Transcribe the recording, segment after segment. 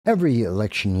Every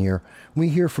election year, we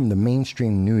hear from the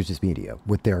mainstream news media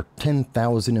with their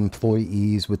 10,000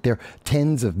 employees, with their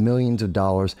tens of millions of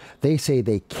dollars. They say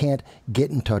they can't get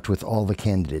in touch with all the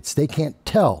candidates. They can't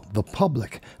tell the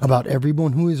public about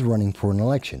everyone who is running for an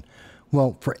election.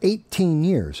 Well, for 18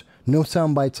 years, no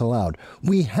Soundbites Allowed,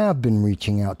 we have been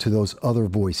reaching out to those other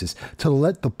voices to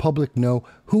let the public know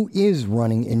who is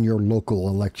running in your local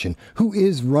election, who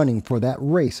is running for that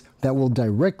race that will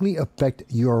directly affect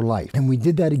your life. And we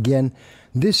did that again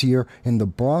this year in the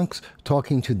Bronx,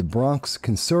 talking to the Bronx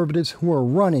conservatives who are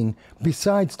running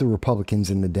besides the Republicans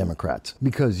and the Democrats,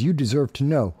 because you deserve to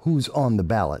know who's on the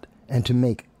ballot and to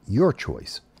make your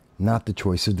choice, not the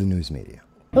choice of the news media.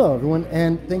 Hello, everyone,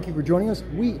 and thank you for joining us.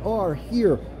 We are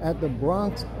here at the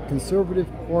Bronx Conservative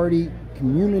Party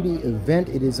community event.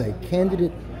 It is a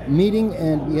candidate meeting,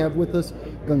 and we have with us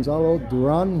Gonzalo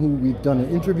Duran, who we've done an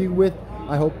interview with.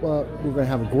 I hope we're going to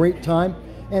have a great time.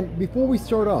 And before we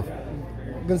start off,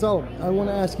 Gonzalo, I want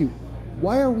to ask you,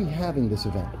 why are we having this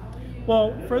event?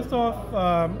 Well, first off,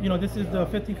 this is the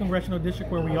 50th Congressional District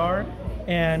where we are,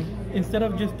 and instead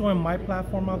of just throwing my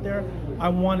platform out there, I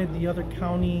wanted the other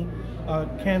county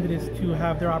candidates to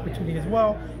have their opportunity as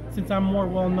well. Since I'm more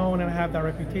well known and I have that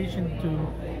reputation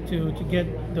to get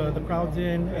the crowds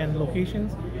in and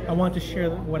locations, I want to share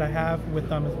what I have with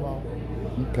them as well.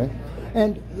 Okay,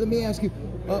 and let me ask you,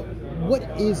 what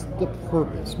is the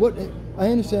purpose? I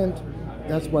understand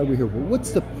that's why we're here, but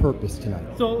what's the purpose tonight?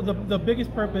 So the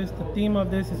biggest purpose, the theme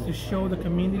of this is to show the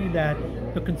community that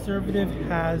the conservative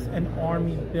has an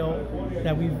army built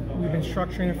that we've been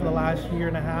structuring for the last year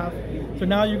and a half. So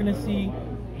now you're going to see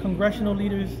congressional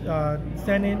leaders,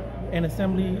 Senate and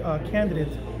Assembly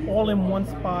candidates all in one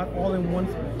spot, all in one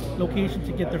location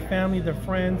to get their family, their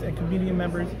friends, and community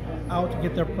members out to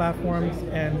get their platforms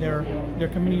and their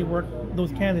community work,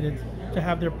 those candidates, to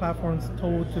have their platforms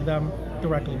told to them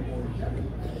directly.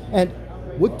 And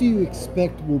what do you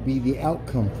expect will be the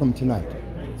outcome from tonight?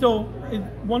 So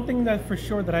one thing that for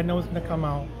sure that I know is going to come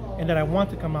out and that I want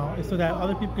to come out is so that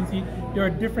other people can see there are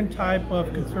different type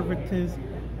of conservatives,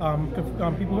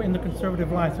 people in the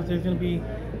conservative line. So there's going to be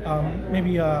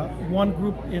maybe one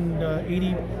group in the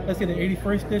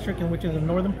 81st district, in which is the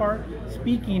northern part,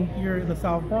 speaking here in the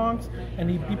South Bronx, and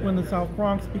the people in the South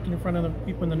Bronx speaking in front of the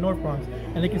people in the North Bronx.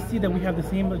 And they can see that we have the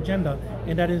same agenda,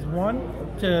 and that is one,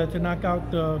 to knock out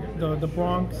the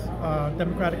Bronx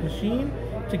Democratic machine,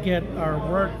 to get our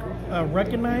work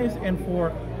recognized, and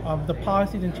for the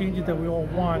policies and changes that we all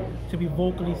want to be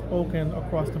vocally spoken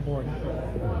across the board.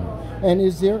 And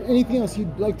is there anything else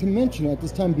you'd like to mention at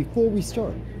this time before we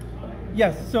start?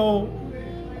 Yes, so,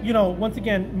 once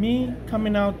again, me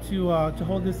coming out to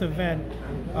hold this event,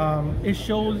 it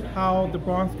shows how the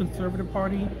Bronx Conservative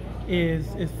Party is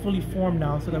fully formed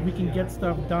now, so that we can get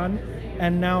stuff done,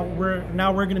 and now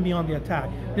we're going to be on the attack.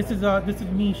 This is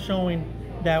me showing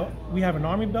that we have an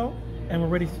army built and we're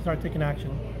ready to start taking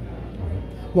action.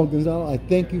 Well, Gonzalo, I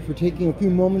thank you for taking a few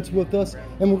moments with us,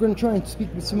 and we're going to try and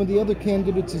speak with some of the other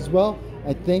candidates as well.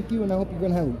 I thank you, and I hope you're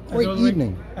going to have a great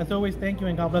evening. As always, thank you,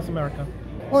 and God bless America.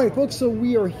 All right, folks, so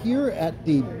we are here at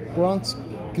the Bronx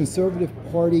Conservative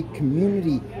Party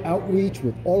community outreach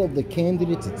with all of the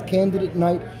candidates. It's candidate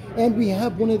night, and we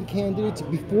have one of the candidates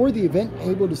before the event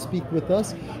able to speak with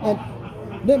us. And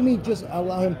let me just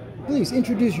allow him, please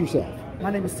introduce yourself. My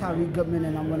name is Tyree Goodman,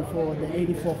 and I'm running for the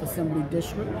 84th Assembly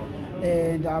District.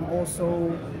 And I'm also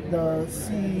the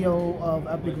CEO of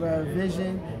Epic Rev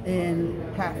Vision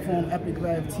and platform Epic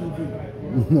Rev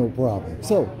TV. No problem.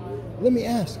 So, let me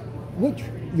ask,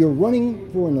 you're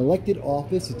running for an elected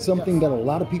office. It's something that a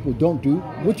lot of people don't do.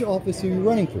 Which office are you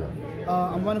running for?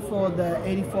 I'm running for the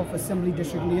 84th Assembly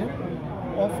District Leader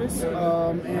office,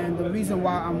 and the reason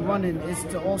why I'm running is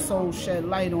to also shed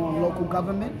light on local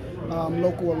government,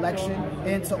 local election,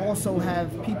 and to also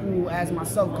have people as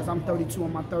myself, because I'm 32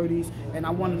 in my 30s, and I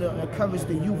wanted to encourage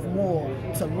the youth more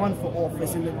to run for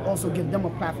office, and to also give them a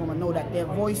platform and know that their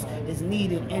voice is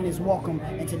needed and is welcome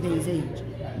in today's age.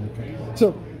 Okay.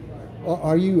 So,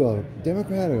 are you a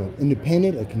Democrat, or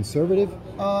independent, a conservative?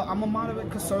 I'm a moderate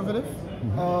conservative,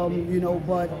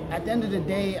 but at the end of the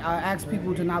day, I ask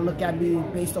people to not look at me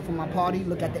based off of my party,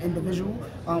 look at the individual.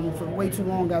 For way too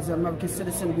long as an American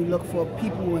citizen, we look for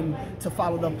people and to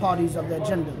follow the parties of the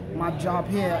agenda. My job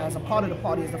here as a part of the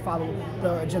party is to follow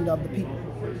the agenda of the people.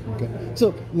 Okay.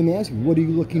 So let me ask you, what are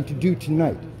you looking to do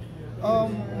tonight?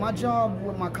 My job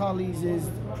with my colleagues is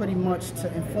pretty much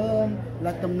to inform,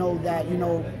 let them know that,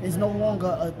 there's no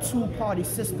longer a two-party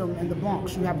system in the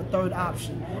Bronx. You have a third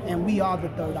option, and we are the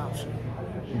third option.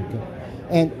 Okay.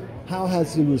 And how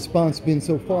has the response been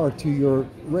so far to your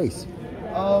race?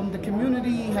 The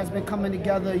community has been coming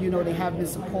together, you know, they have been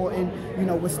supporting, you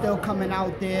know, we're still coming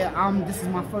out there. This is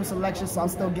my first election, so I'm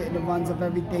still getting the runs of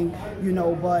everything, you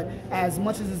know, but as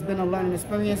much as it's been a learning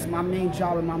experience, my main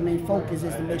job and my main focus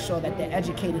is to make sure that they're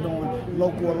educated on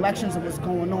local elections and what's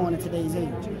going on in today's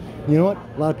age. You know what?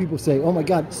 A lot of people say, oh my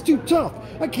God, it's too tough.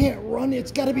 I can't run.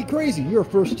 It's got to be crazy. You're a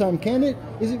first-time candidate.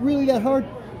 Is it really that hard?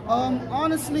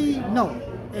 Honestly, no.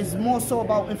 It's more so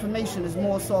about information. It's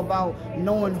more so about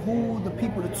knowing who the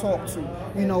people to talk to.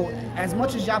 You know, as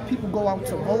much as y'all people go out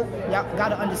to vote, y'all got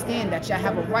to understand that y'all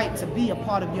have a right to be a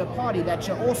part of your party, that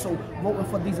you're also voting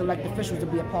for these elected officials to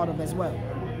be a part of as well.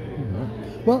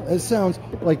 Well, it sounds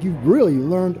like you've really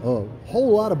learned a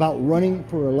whole lot about running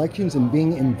for elections and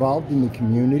being involved in the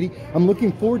community. I'm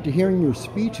looking forward to hearing your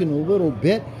speech in a little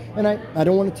bit, and I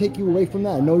don't want to take you away from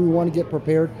that. I know you want to get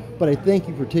prepared, but I thank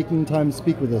you for taking the time to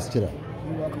speak with us today.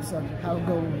 You're welcome, sir. Have a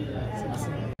good one.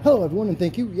 Hello, everyone, and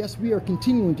thank you. Yes, we are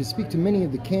continuing to speak to many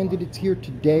of the candidates here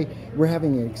today. We're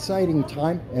having an exciting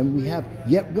time, and we have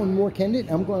yet one more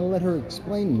candidate. I'm going to let her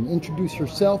explain and introduce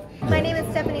herself. My name is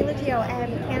Stephanie Lucio. I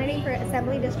am a candidate for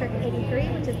Assembly District 83,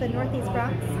 which is the Northeast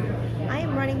Bronx. I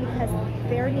am running because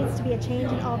there needs to be a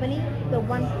change in Albany. The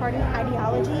one-party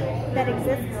ideology that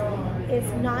exists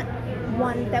is not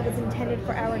one that was intended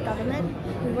for our government.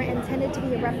 We were intended to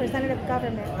be a representative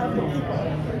government of the people.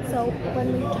 So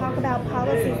when we talk about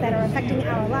policies that are affecting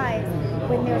our lives,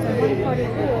 when there's a one-party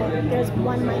rule, there's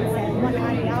one mindset, one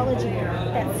ideology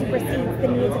that supersedes the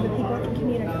needs of the people and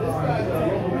communities.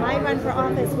 So my run for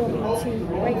office will be to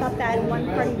break up that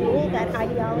one-party rule, that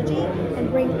ideology, and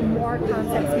bring more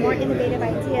concepts, more innovative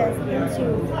ideas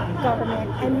into government,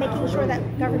 and making sure that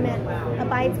government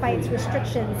abides by its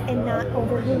restrictions and not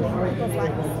overruling people's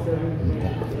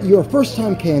lives. You're a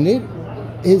first-time candidate.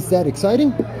 Is that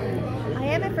exciting? I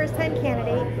am a first-time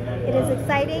candidate. It is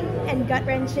exciting and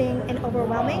gut-wrenching and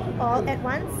overwhelming all at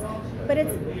once, but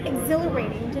it's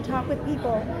exhilarating to talk with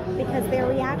people because their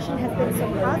reaction has been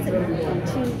so positive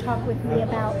to talk with me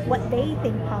about what they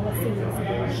think policies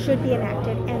should be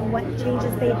enacted and what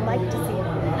changes they'd like to see.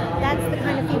 That's the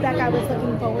kind of feedback I was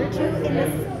looking forward to in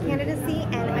this candidacy,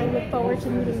 and I look forward to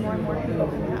meeting more and more people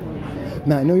coming up.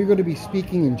 Now, I know you're going to be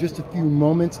speaking in just a few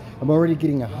moments. I'm already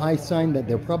getting a high sign that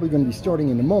they're probably going to be starting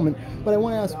in a moment, but I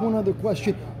want to ask one other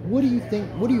question. What do you think,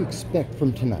 what do you expect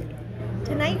from tonight?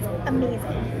 Tonight's amazing,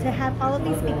 to have all of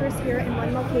these speakers here in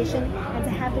one location and to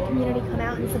have the community come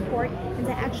out and support and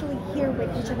to actually hear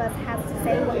what each of us has to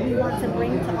say, what we want to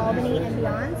bring to Albany and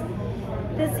beyond.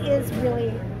 This is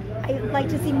really, I'd like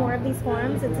to see more of these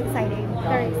forums. It's exciting,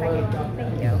 very exciting.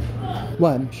 Thank you.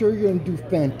 Well, I'm sure you're going to do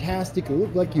fantastic. It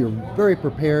looks like you're very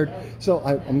prepared. So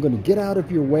I'm going to get out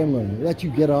of your way. I'm going to let you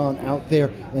get on out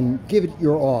there and give it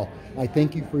your all. I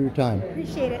thank you for your time.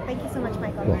 Appreciate it. Thank you so much,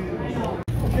 Michael. Cool.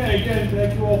 Okay, again,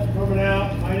 thank you all for coming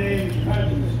out. My name is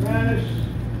Patrick Spanish.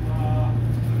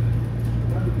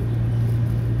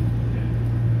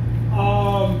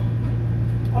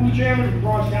 I'm the chairman of the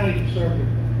Bronx County Conservative.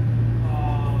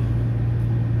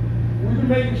 We've been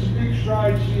making some big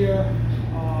strides here,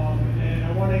 and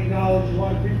I want to acknowledge a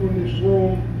lot of people in this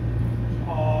room.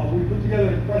 We put together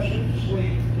an impressive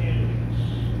slate of candidates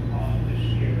this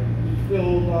year. We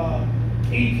filled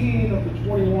 18 of the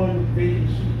 21 vacant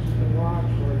seats in the Bronx,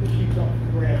 or the seats up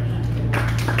for grabs. And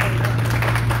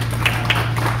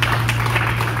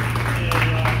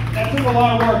that took a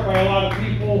lot of work by a lot of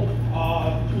people.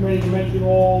 Too many to mention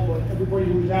all, but everybody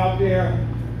who's out there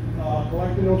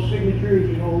collecting those signatures,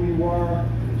 you know who you are.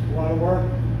 It's a lot of work,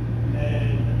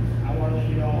 and I want to let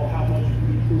you know how much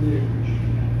we truly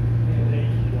appreciate that.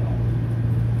 Candidates as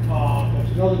well.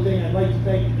 That's another thing I'd like to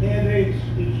thank the candidates.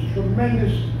 It's a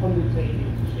tremendous undertaking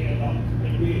to stand up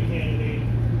and be a candidate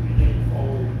and get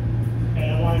forward. And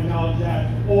I want to acknowledge that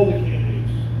to all the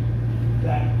candidates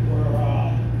that were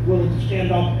willing to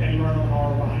stand up and run on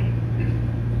our line.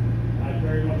 I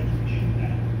very much appreciate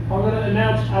that. I'm going to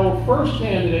announce our first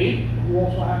candidate, who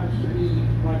also happens to be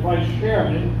my vice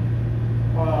chairman,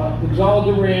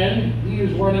 Gonzalo Duran. He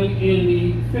is running in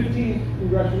the 15th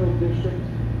Congressional District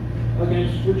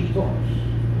against Richie Torres.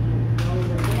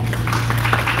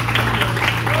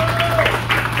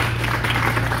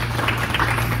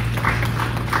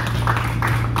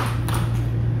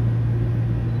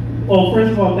 Well,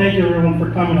 first of all, thank you everyone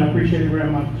for coming. I appreciate it very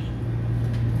much.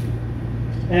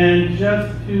 And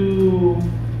just to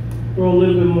throw a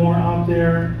little bit more out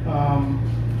there,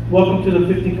 welcome to the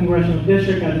 15th Congressional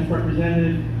District. As its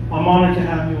representative, I'm honored to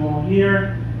have you all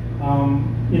here.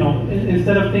 You know,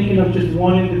 instead of thinking of just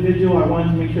one individual, I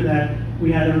wanted to make sure that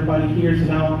we had everybody here so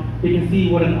now they can see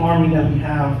what an army that we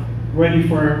have ready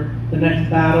for the next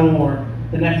battle or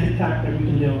the next attack that we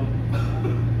can do.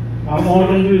 All I'm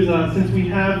going to do is, since we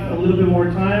have a little bit more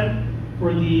time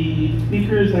for the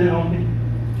speakers, I don't think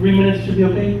 3 minutes should be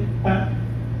okay, Pat?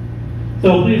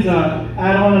 So please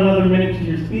add on another minute to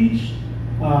your speech.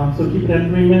 So keep it at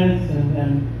 3 minutes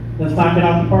and let's knock it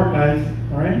out the park, guys,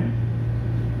 all right?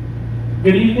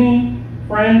 Good evening,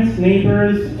 friends,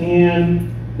 neighbors,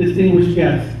 and distinguished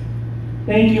guests.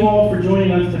 Thank you all for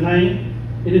joining us tonight.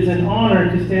 It is an honor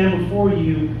to stand before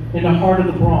you in the heart of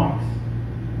the Bronx,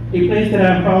 a place that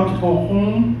I am proud to call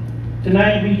home.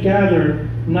 Tonight we gather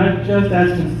not just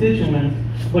as constituents,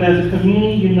 but as a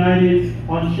community united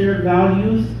on shared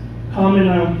values, common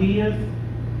ideas,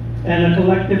 and a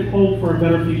collective hope for a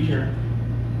better future.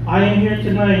 I am here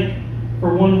tonight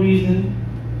for one reason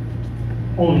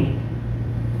only: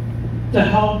 to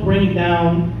help bring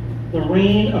down the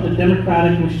reign of the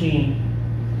Democratic machine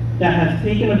that has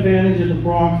taken advantage of the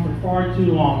Bronx for far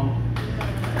too long.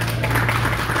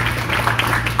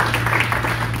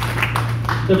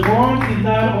 The Bronx is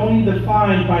not only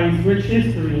defined by its rich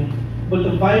history, but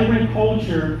the vibrant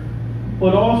culture,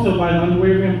 but also by the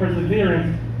unwavering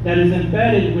perseverance that is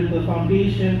embedded with the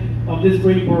foundation of this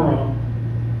great borough.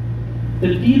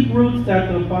 The deep roots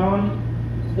that bond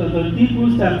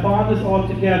us all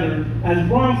together as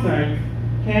Bronxites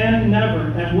can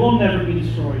never and will never be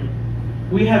destroyed.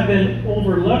 We have been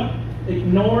overlooked,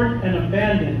 ignored, and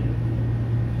abandoned.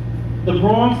 The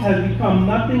Bronx has become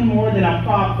nothing more than a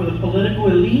prop for the political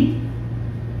elite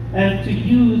and to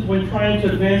use when trying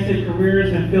to advance their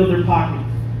careers and fill their pockets.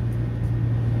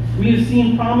 We have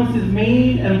seen promises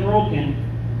made and broken,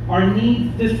 our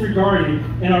needs disregarded,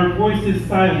 and our voices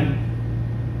silenced.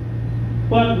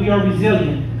 But we are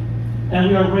resilient, and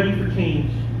we are ready for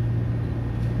change.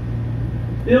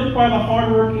 Built by the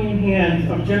hardworking hands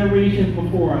of generations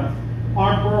before us,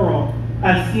 our borough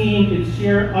has seen its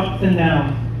share ups and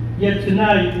downs. Yet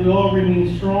tonight, we all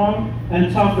remain strong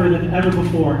and tougher than ever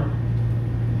before.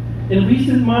 In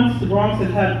recent months, the Bronx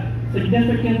has had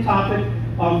significant topic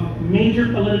of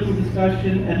major political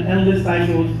discussion and endless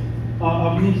cycles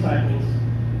of news cycles.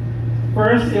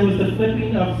 First, it was the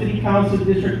flipping of City Council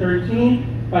District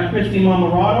 13 by Christy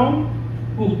Marmorato,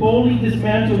 who boldly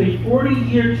dismantled a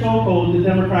 40-year chokehold to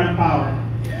Democratic power.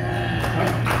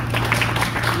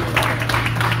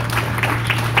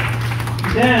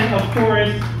 Then, of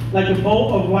course, like a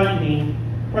bolt of lightning,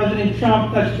 President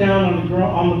Trump touched down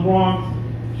on the Bronx,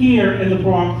 here in the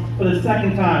Bronx, for the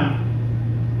second time,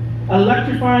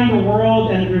 electrifying the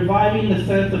world and reviving the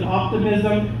sense of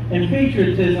optimism and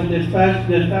patriotism the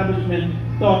establishment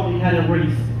thought they had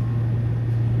erased.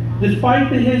 Despite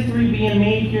the history being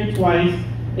made here twice,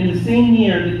 in the same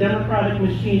year, the Democratic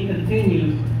machine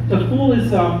continues to fool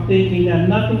itself thinking that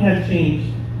nothing has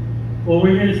changed. Well,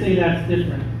 we're here to say that's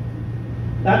different.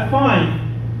 That's fine,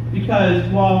 because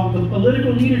while the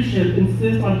political leadership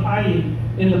insists on hiding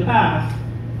in the past,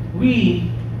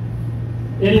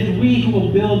 it is we who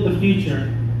will build the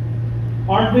future.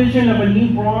 Our vision of a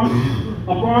new Bronx,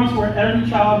 a Bronx where every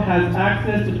child has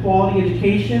access to quality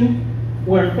education,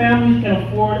 where families can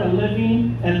afford a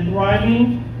living and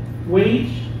thriving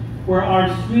wage, where our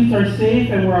streets are safe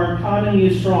and where our economy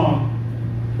is strong,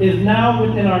 is now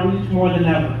within our reach more than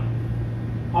ever.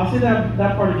 I'll say that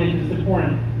part again because it's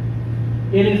important.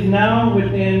 It is now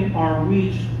within our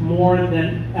reach more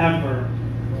than ever.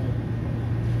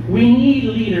 We need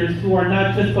leaders who are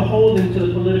not just beholden to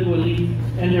the political elite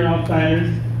and their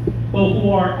outsiders, but who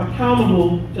are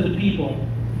accountable to the people.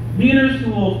 Leaders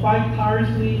who will fight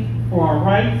tirelessly for our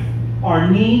rights, our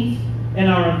needs, and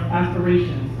our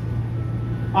aspirations.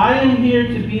 I am here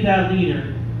to be that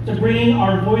leader, to bring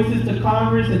our voices to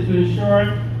Congress and to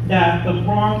ensure that the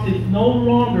Bronx is no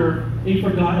longer a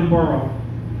forgotten borough,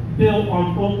 built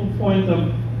on focal points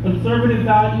of conservative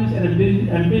values and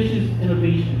ambitious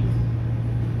innovations.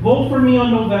 Vote for me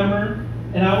on November,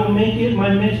 and I will make it my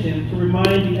mission to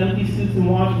remind the empty seats in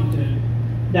Washington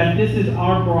that this is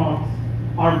our Bronx,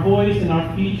 our voice, and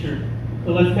our future.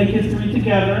 So let's make history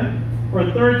together for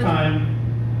a third time.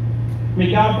 May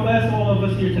God bless all of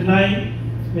us here tonight.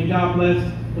 May God bless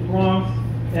the Bronx,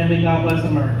 and may God bless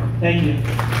America. Thank you.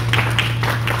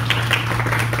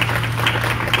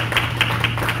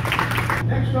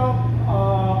 Next up,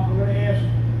 I'm going to ask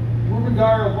Ruben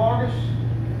Dario Vargas.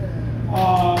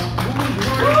 Ruben's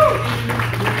running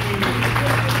in the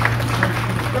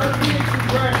 13th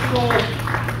congressional,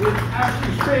 which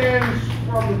actually spans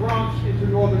from the Bronx into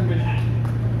northern Manhattan.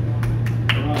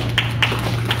 All right.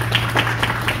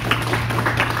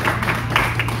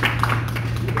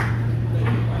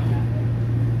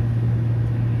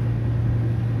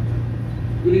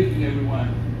 Good evening, everyone.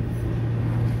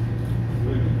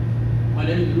 My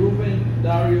name is Ruben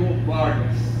Dario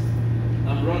Vargas.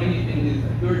 I'm I'm running in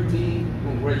the 13th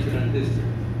congressional district.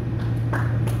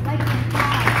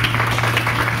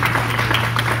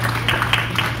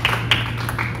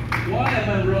 Why am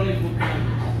I running for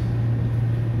Congress?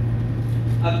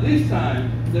 At this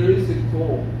time, there is a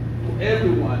call for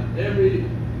everyone, every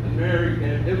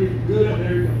American, every good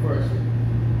American person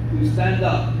to stand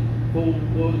up for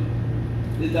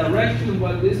the direction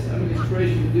what this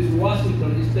administration, this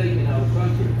Washington is taking our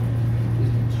country is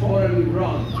totally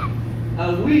wrong.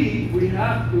 And we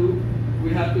have to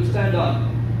stand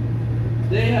up.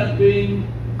 They have been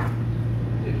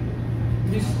a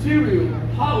mysterious,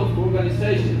 powerful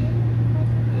organization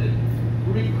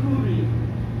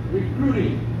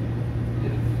recruiting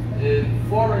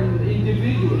foreign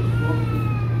individuals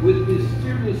with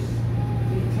mysterious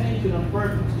intention and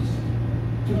purposes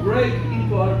to break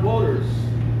into our borders.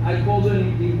 I call them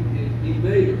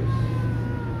invaders.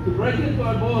 To break into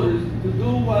our borders, to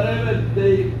do whatever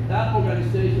that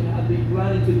organization has been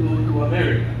planning to do to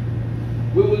America.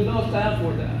 We will not stand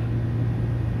for that.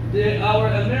 Our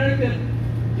American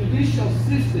judicial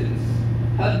systems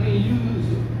have been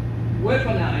used,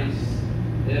 weaponized,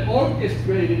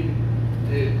 orchestrating,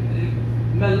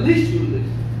 maliciously,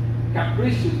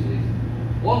 capriciously,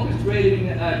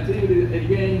 orchestrating activity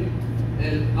against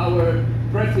our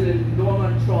President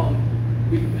Donald Trump,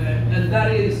 and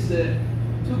that is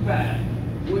too bad.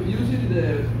 We're using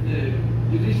the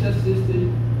judicial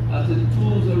system as a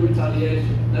tool of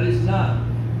retaliation. That is not.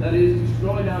 That is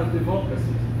destroying our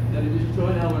democracy. That is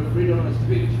destroying our freedom of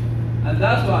speech. And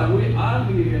that's why I'm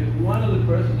here, one of the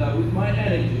persons that with my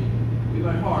energy, with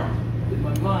my heart, with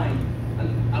my mind,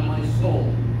 and my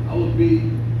soul, I will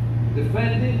be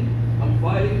defending and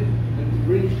fighting and to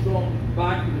bring Trump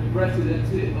back to the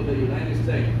presidency of the United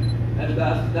States. And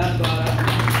that's why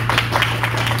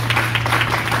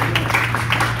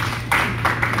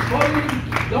supporting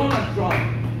Donald Trump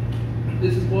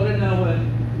is supporting our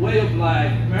way of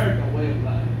life, American way of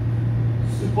life.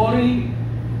 Supporting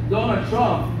Donald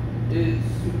Trump is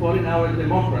supporting our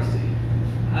democracy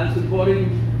and supporting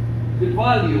the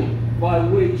value by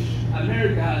which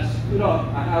America has stood up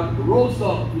and have rose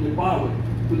up to the power,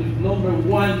 to the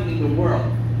 #1 in the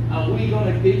world. And we're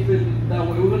going to keep it that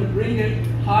way. We're going to bring it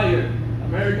higher.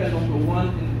 America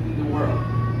 #1 in the world.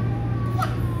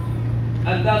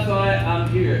 And that's why I'm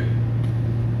here.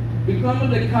 Becoming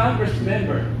the Congress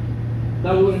member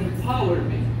that will empower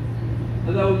me,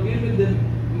 and that will give me the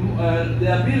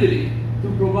ability to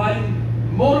provide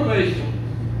motivation,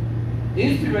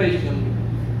 inspiration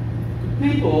to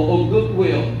people of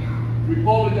goodwill,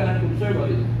 Republican and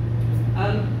conservative,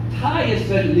 and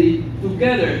tirelessly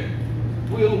together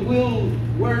we'll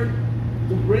work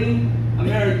to bring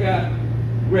America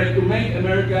great, to make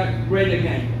America great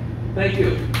again. Thank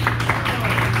you.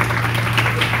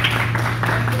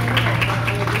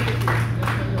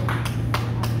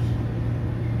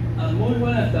 Muy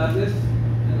buenas tardes,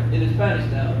 in Spanish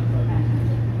now.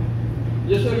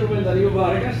 Yo soy Rubén Darío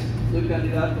Vargas, soy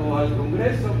candidato al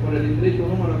Congreso por el distrito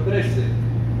número 13.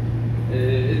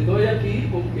 Estoy aquí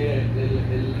porque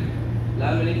la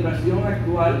administración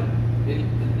actual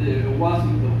de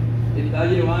Washington está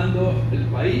llevando el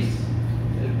país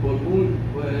por un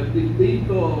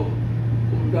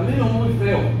camino muy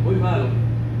feo, muy malo,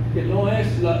 que no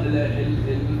es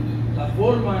la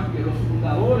forma que los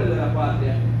fundadores de la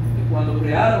patria, cuando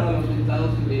crearon a los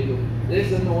Estados Unidos,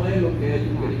 eso no es lo que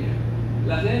ellos querían.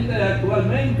 La gente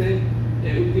actualmente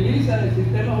utiliza el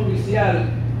sistema judicial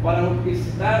para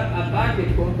orquestar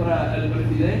ataques contra el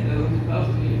presidente de los Estados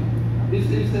Unidos. Y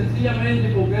sencillamente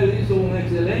porque él hizo un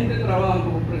excelente trabajo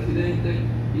como presidente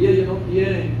y ellos no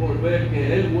quieren volver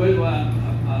que él vuelva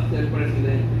a ser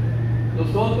presidente.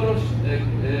 Nosotros,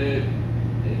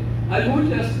 hay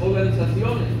muchas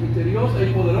organizaciones, misteriosas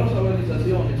y poderosas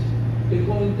organizaciones, que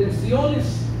con intenciones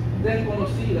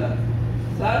desconocidas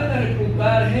salen a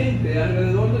reclutar gente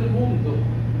alrededor del mundo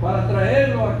para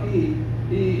traerlo aquí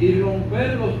y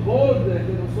romper los bordes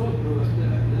de nosotros, de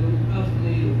los Estados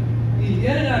Unidos. Y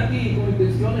vienen aquí con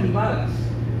intenciones malas,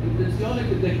 intenciones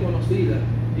desconocidas.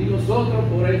 Y nosotros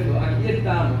por eso, aquí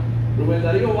estamos, Rubén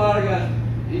Darío Vargas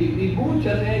y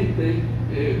mucha gente,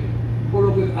 por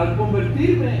lo que al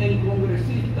convertirme en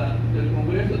congresista del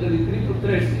Congreso del Distrito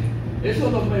 13,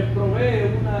 eso me provee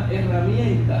una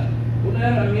herramienta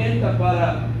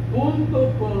para,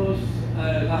 junto con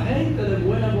la gente de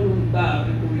buena voluntad,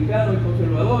 republicanos y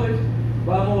conservadores,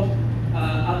 vamos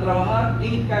a trabajar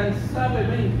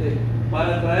incansablemente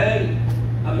para traer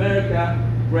America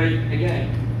great again.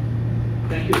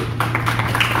 Thank you.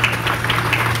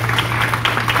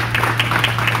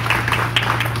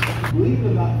 Believe it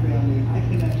or not, family, I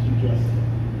can actually dress it.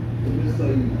 So just so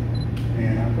you know.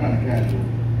 and I'm kind of casual.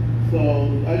 So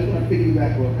I just want to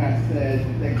piggyback what Pat says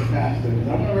and thank the pastor. I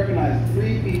want to recognize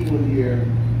 3 people here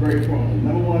very formally.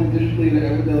 Number 1, District Leader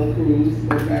Everdell Cruz,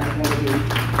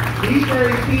 he's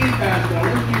very keen, Pastor. I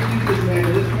want you to see this man.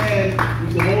 This man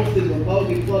used to host the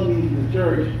Republican club meetings in the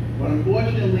church, but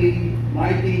unfortunately,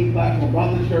 my team platform about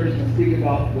the church can speak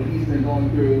about what he's been going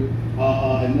through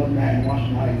in North Manhattan,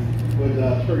 Washington Heights, with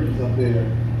churches up there,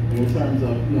 in terms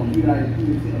of uniting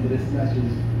community under this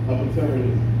message of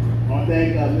conservatism. I want to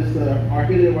thank Mr.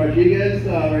 Arquilio Rodriguez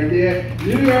right there,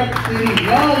 New York City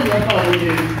young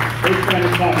Republican,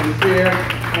 Hispanic caucus here,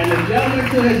 and the gentleman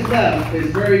to his left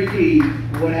is very key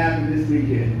for what happened this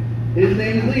weekend. His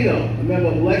name is Leo, a member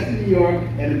of Lexington, New York,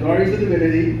 and the Guardians of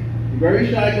Divinity, a very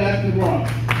shy guy from the Bronx.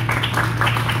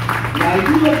 Now, if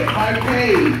you look at my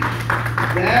page,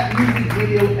 that music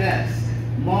video-esque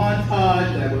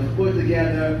montage that was put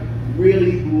together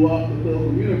really blew up the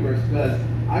political universe, because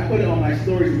I put it on my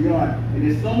stories and beyond, and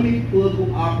there's so many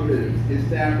political operatives and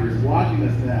staffers watching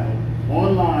us now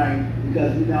online,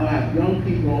 because we now have young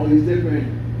people, all these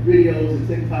different videos and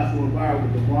TikToks going viral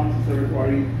with the Bronx Conservative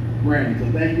Party brand. So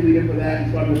thank you, Leah, for that.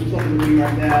 He's probably doing something with me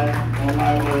right now on my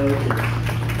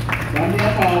So I'm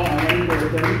Neil Powell. I'm running for the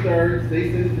 33rd State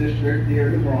Senate District here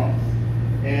in the Bronx.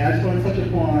 And I just want to touch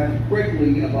upon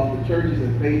quickly about the churches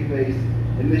and faith-based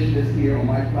initiatives here on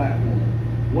my platform.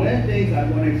 One of the things I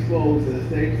want to expose as a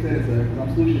state senator, because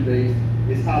I'm solution-based,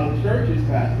 is how the churches,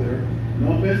 Pastor,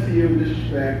 no offense to you,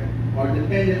 disrespect, are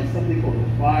dependent on something called a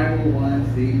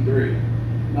 501c3.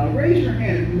 Now raise your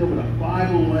hand if you know what a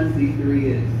 501c3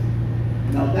 is.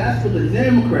 Now that's what the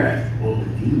Democrats, or the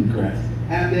Democrats,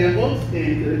 have their hooks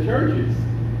into the churches,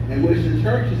 in which the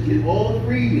churches get all the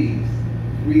freebies,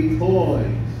 free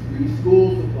toys, free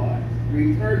school supplies,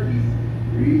 free turkeys,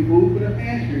 free food for the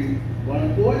pantry, but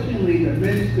unfortunately the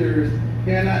ministers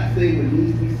cannot say what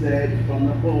needs to be said from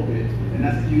the pulpit, and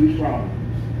that's a huge problem.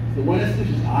 So one of the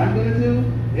solutions I'm going to do,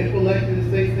 if elected to the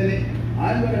state senate,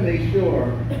 I'm going to make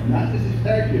sure, not just the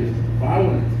churches, but I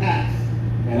want to tax,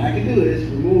 and I can do this,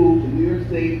 remove the New York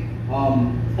State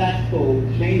tax code,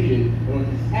 change it, or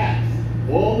to tax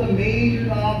all the major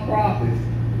nonprofits,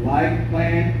 like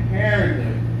Planned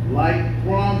Parenthood, like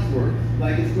BronxWorks,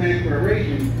 like Hispanic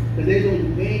Federation, because they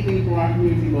don't do anything for our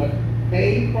community but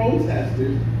pay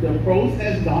protesters to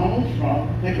protest Donald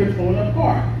Trump and Cortona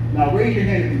Park. Now raise your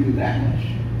hand if you do that much.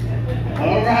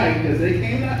 All right, because they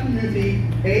came to our community,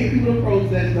 paid people to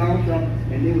protest Donald Trump,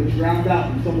 and they were drowned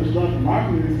out from so much love from our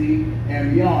community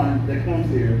and beyond that comes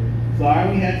here. So I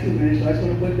only had 2 minutes, so I just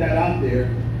want to put that out there.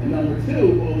 And number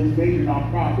 2, all these major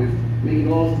nonprofits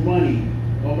making all this money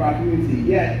off our community,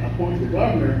 yet, according to the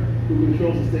governor, who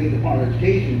controls the State Department of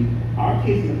Education, our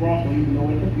kids in the Bronx don't even know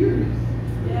what a computer is.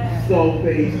 Yeah. So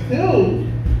phase 2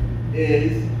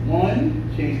 is,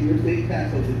 1, change New York State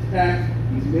tax code to tax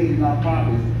these major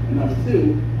nonprofits, and number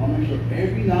 2, I'll make sure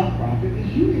every nonprofit is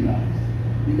unionized.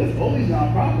 Because all these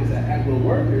nonprofits are at-will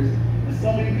workers, and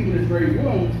so many people in this very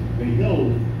room may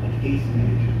know a case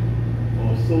manager or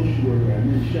a social worker, a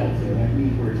men's shelter, like me,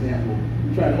 for example.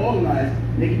 We try to organize,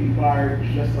 they can be fired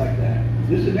just like that.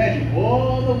 So just imagine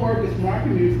all the workers from our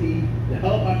community to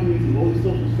help our community, all these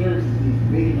social services, these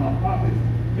major nonprofits,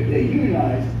 if they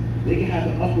unionize, they can have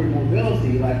the upward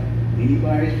mobility like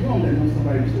anybody in this room that knows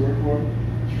somebody used to work for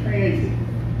transit,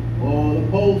 or the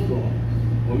post office,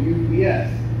 or UPS.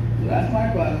 So that's my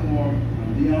platform.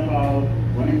 I'm Dion Powell,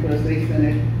 running for the state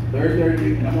senate, 3rd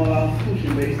district, and I'm all about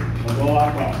solution-based of all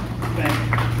our problems. Thank you.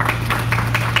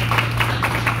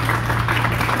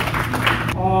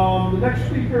 The next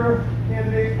speaker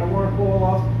candidate I want to call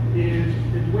up is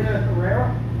Edwina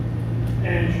Herrera,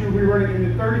 and she'll be running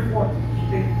in the 34th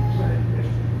State Senate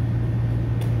District.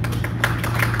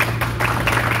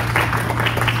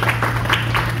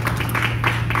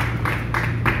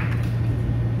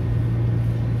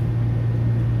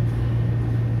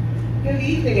 Good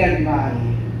evening, everybody.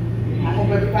 I hope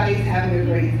everybody's having a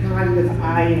great time, as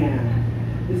I am,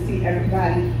 to see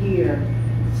everybody here,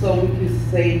 so we can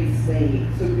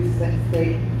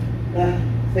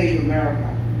save America.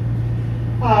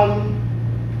 I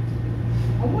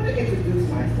want to introduce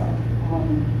myself.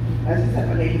 As I said,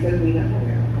 my name is Edwina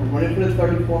Herrera. I'm running for the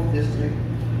 34th district,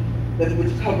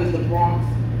 which covers the Bronx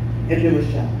and New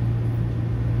Rochelle.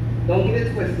 Don't get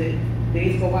it twisted.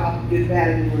 Things go out, get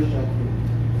bad in New Rochelle too.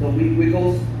 So we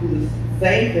go through the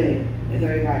same thing as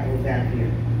everybody goes down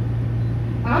here.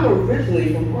 I'm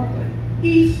originally from Brooklyn,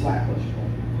 East Flatbush, Brooklyn.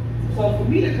 So for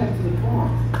me to come to the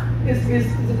Bronx is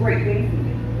a great thing for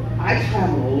me. I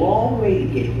traveled a long way to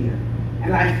get here,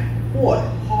 and I fought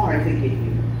hard to get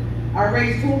here. I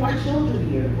raised 2 of my children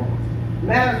here in the Bronx.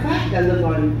 Matter of fact, I live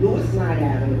on Lewis 9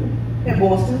 Avenue, in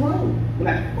Boston Road when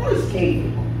I first came to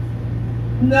the Bronx.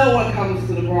 No one comes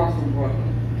to the Bronx from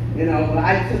Brooklyn, you know, but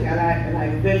I took and I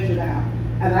ventured out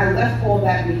and I left all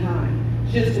that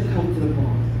behind just to come to the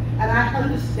Bronx. And I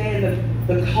understand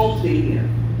the culture here.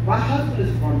 My husband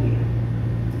is from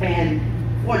here. And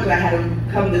fortunately I had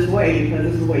to come this way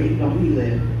because this is where he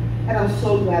lived. And I'm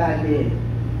so glad I did.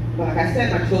 But like I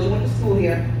said, my children went to school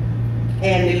here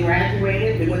and they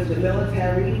graduated, they went to the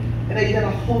military, and they did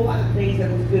a whole lot of things that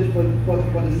was good for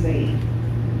the state.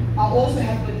 I also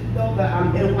have to know that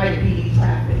I'm NYPD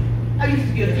traffic. I used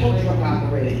to be a tow truck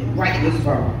operator right in this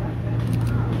borough.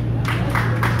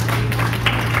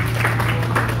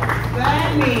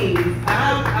 That means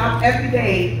I'm every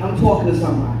day I'm talking to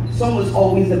somebody. Someone's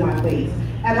always in my face.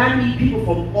 And I meet people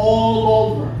from all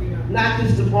over, not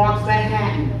just the Bronx,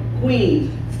 Manhattan,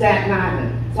 Queens, Staten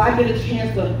Island. So I get a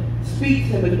chance to speak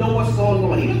to them and know what's going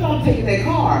on. Even though I'm taking their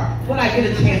car, but I get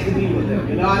a chance to meet with them.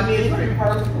 You know what I mean? It's very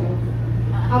personal.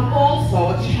 I'm also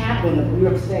a chaplain of New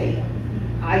York State.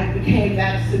 I became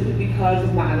that simply because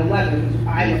of 9/11.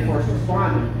 I'm a first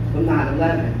responder from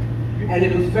 9/11. And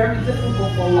it was very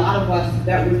difficult for a lot of us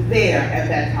that was there at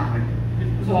that time.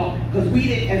 So, because we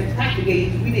didn't, as traffic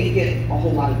agents, we didn't get a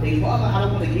whole lot of things. Well, I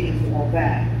don't want to get into all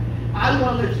that. I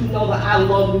want to let you know that I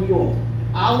love New York.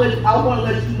 I want to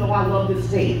let you know I love this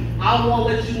state. I want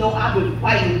to let you know I've been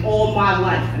fighting all my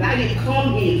life. And I didn't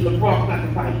come here to the Bronx not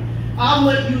to fight. I'll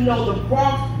let you know the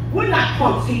Bronx, we're not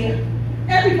punks here.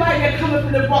 Everybody that comes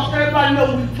from the Bronx, everybody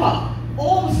knows we're tough.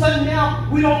 All of a sudden now,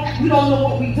 we don't know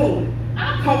what we're doing.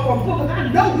 I come from Brooklyn,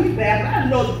 I know we're bad, but I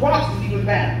know the Bronx is even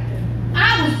bad.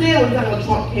 I was there when Donald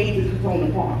Trump came to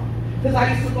Catona Park, because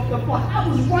I used to look up the front. I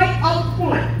was right up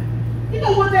front. You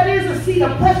know what that is, to see the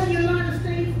President of the United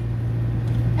States?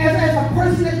 As a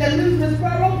person that lives in this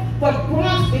borough, the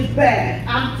Bronx is bad.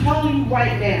 I'm telling you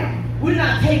right now, we're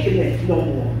not taking this no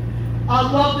more. I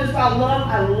love this, I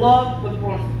love the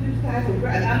Bronx. These guys are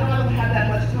great, and I know I don't have that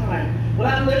much time, but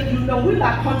I'm letting you know we're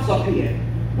not punks up here.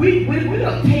 We're going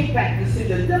to take back the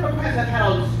city. The Democrats have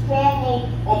had a stronghold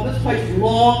on this place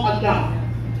long enough.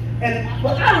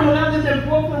 But I remember when I lived in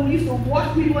Brooklyn, we used to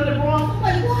watch people in the Bronx. I'm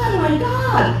like, oh my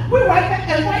God, we're right back,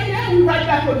 and right now we're right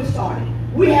back where we started.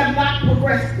 We have not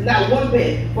progressed, not one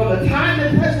bit, from the time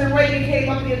that President Reagan came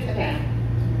up here to now.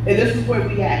 And this is where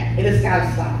we at, and it's got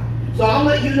to stop. So I'm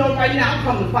letting you know right now, I'm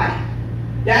coming to fight.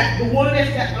 That the one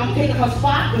I'm taking her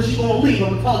spot, but she's gonna leave.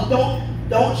 I'm gonna tell her,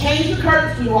 don't change the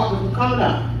curtains, sweetheart, because we're coming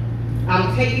up.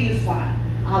 I'm taking the spot.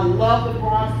 I love the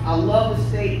Bronx, I love the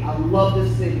state, I love the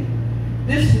city.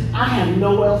 I have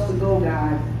nowhere else to go,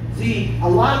 guys. See, a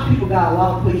lot of people got a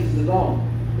lot of places to go,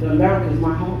 but America is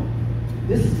my home.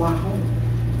 This is my home.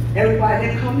 Everybody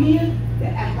that come here, they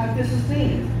act like this is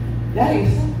theirs. That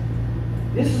ain't so.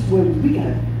 This is where we got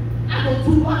it. I go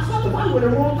 2 blocks up, if I wear the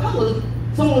wrong colors,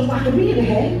 someone's knocking me in the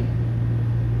head.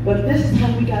 But this is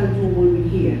how we got to do it when we're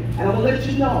here. And I'm going to let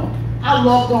you know, I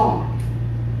love God.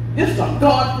 This is a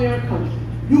God-fearing country.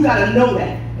 You got to know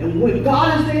that. And when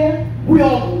God is there, we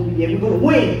all going to be there. We're going to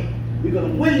win. We're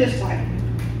going to win this fight.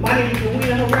 My name is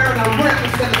Rowena Herrera, and I'm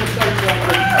representing the state.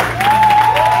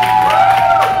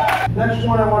 Next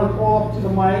one I want to call up to the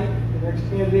mic. The next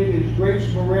candidate is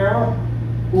Grace Moreira,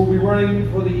 who will be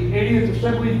running for the 80th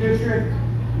Assembly District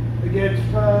against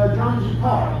John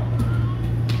Zapata.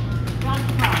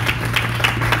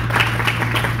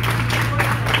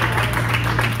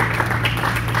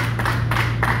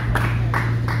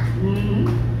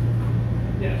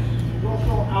 Yes, she's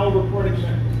also our reporting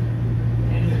secretary.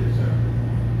 And sir.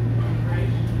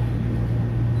 Grace.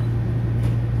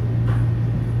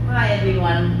 Hi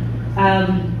everyone.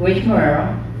 Grace Moreira.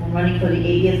 I'm running for the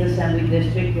 80th Assembly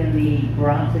District in the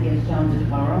Bronx against John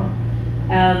Zapata.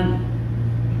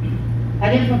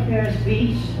 I didn't prepare a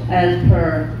speech as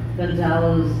per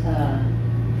Gonzalo's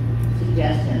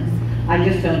suggestions. I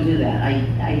just don't do that.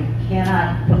 I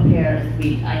cannot prepare a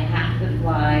speech. I have to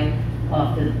fly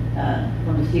off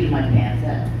from the seat of my pants.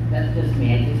 That's just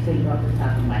me. I just think off the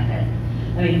top of my head.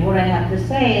 I mean, what I have to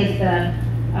say is that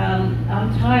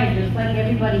I'm tired, just like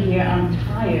everybody here, I'm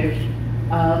tired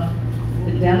of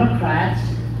the Democrats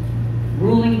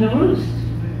ruling the roost.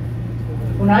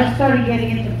 When I started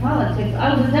getting into politics,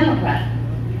 I was a Democrat.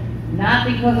 Not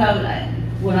because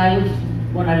when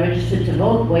I registered to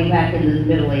vote way back in the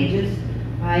Middle Ages,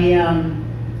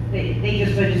 they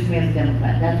just registered me as a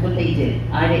Democrat. That's what they did.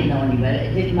 I didn't know any better.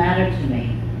 It didn't matter to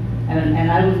me.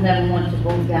 And I was never one to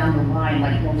vote down the line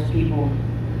like most people,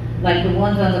 like the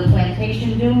ones on the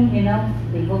plantation do, you know?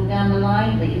 They vote down the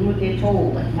line, they do what they're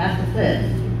told, like Master says,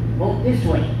 vote this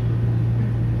way.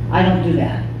 I don't do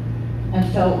that.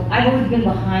 And so I've always been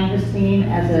behind the scene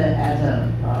as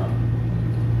a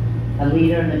a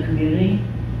leader in the community.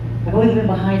 I've always been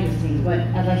behind the scenes, but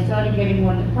as I started getting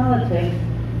more into politics,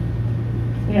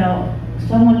 you know,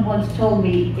 someone once told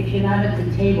me, if you're not at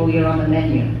the table, you're on the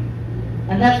menu.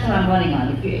 And that's what I'm running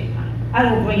on.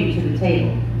 I will bring you to the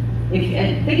table.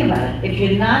 And think about it, if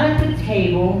you're not at the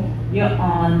table, you're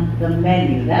on the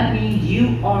menu. That means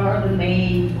you are the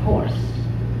main course.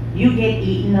 You get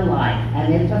eaten alive,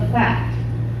 and it's a fact.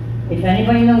 If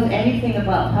anybody knows anything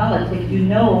about politics, you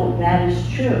know that is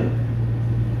true.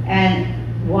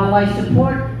 And while I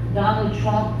support Donald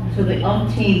Trump to the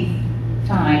umpteenth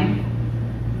time,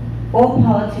 all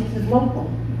politics is local.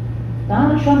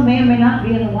 Donald Trump may or may not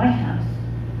be in the White House.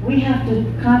 We have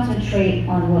to concentrate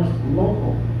on what's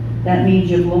local. That means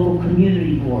your local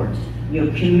community boards, your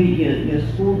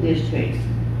school districts,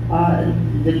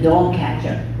 the dog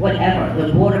catcher, whatever.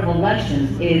 The Board of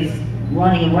Elections is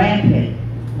running rampant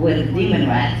with demon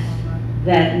rats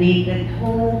that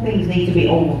whole things need to be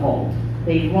overhauled.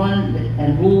 They run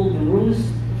and rule the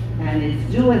roost, and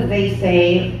it's do as they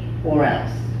say or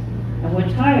else. And we're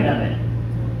tired of it.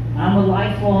 I'm a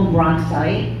lifelong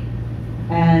Bronxite,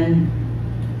 and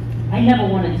I never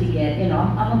wanted to get, you know,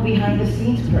 I'm a behind the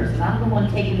scenes person. I'm the one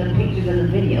taking the pictures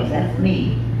and the videos, that's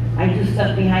me. I do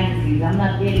stuff behind the scenes. I'm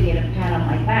not there to get a pat on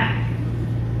my back.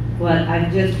 But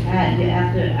I've just had,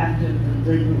 after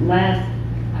the last,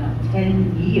 I don't know,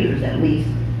 10 years at least,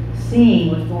 seeing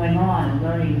what's going on and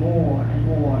learning more and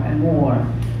more and more,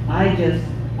 I just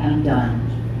am done.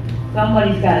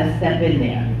 Somebody's got to step in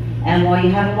there. And while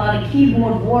you have a lot of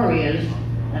keyboard warriors,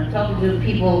 and I'm talking to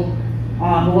people,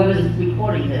 whoever's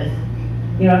recording this,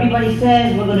 you know, everybody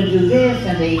says we're going to do this,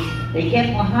 and they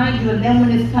get behind you, and then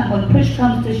when push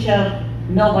comes to shove,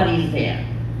 nobody's there.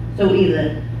 So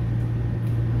either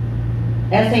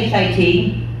SHIT,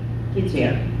 kids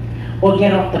here, or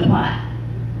get off the pot.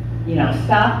 You know,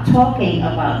 stop talking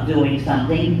about doing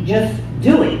something, just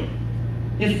do it.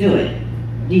 Just do it.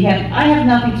 I have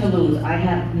nothing to lose. I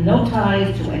have no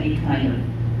ties to any kind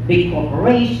of big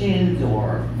corporations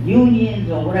or unions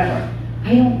or whatever.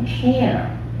 I don't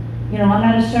care. You know, I'm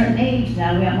at a certain age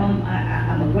now.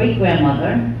 I'm a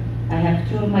great-grandmother. I have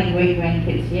 2 of my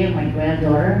great-grandkids here, my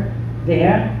granddaughter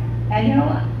there. And you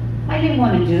know, I didn't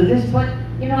want to do this, but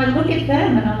you know, I look at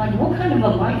them and I'm like, what kind of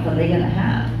a life are they going to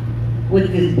have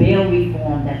with this bail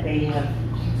reform that they have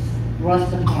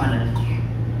thrust upon us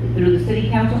through the city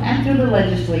council and through the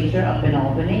legislature up in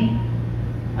Albany?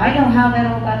 I know how that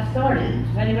all got started.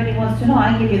 If anybody wants to know, I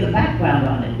can give you the background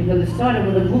on it, because it started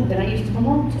with a group that I used to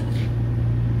belong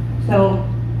to. So,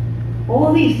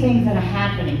 all these things that are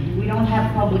happening, we don't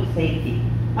have public safety.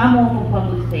 I'm all for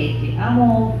public safety. I'm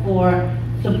all for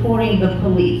supporting the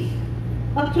police.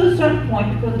 Up to a certain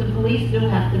point, because the police do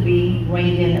have to be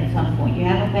reined in at some point. You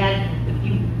have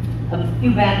a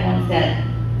few bad ones that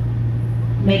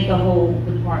make the whole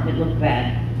department look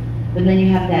bad. But then you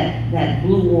have that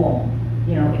blue wall.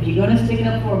 You know, if you're going to stick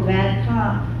up for a bad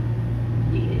cop,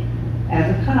 as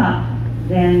a cop,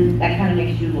 then that kind of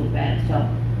makes you look bad. So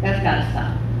that's got to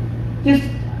stop. Just,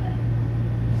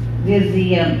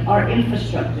 there's our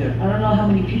infrastructure. I don't know how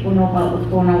many people know about what's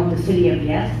going on with the city of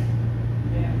Yes.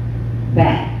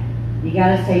 Bad. You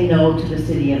got to say no to the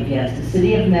city of Yes. The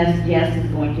city of Yes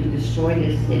is going to destroy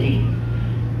this city.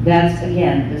 That's,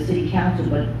 again, the city council,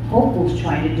 but Hopeful's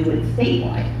trying to do it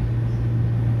statewide,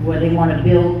 where they want to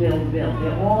build, build, build.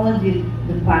 They're all in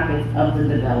the pockets of the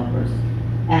developers.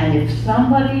 And if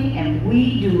somebody, and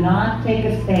we do not take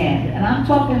a stand, and I'm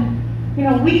talking, you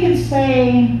know, we can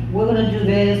say we're going to do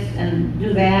this and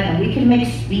do that, and we can make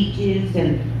speeches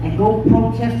and go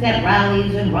protest at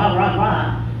rallies and rah, rah,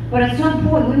 rah. But at some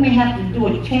point, we may have to do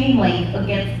a chain link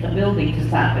against a building to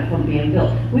stop it from being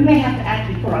built. We may have to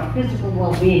actually put our physical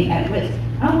well-being at risk.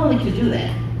 I'm willing to do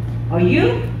that. Are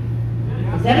you?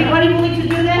 Is everybody willing to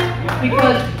do that?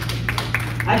 Because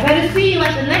I better see you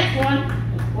at the next one.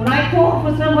 When I call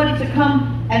for somebody to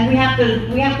come and we have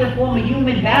to form a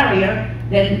human barrier,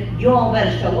 then you all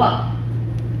better show up.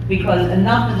 Because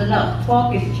enough is enough.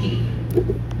 Talk is cheap.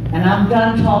 And I'm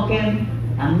done talking.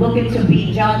 I'm looking to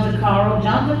beat John Zaccaro.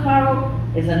 John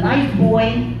Zaccaro is a nice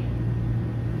boy,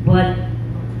 but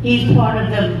he's part of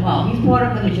the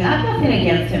machine. I have nothing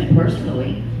against him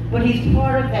personally, but he's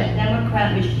part of that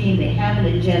Democrat machine. They have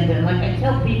an agenda. And like I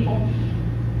tell people,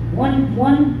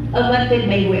 one elected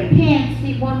may wear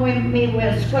pants, one may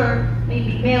wear a skirt,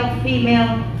 maybe male,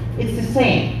 female, it's the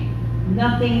same.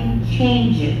 Nothing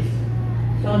changes.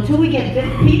 So until we get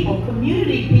different people,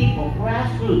 community people,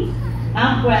 grassroots.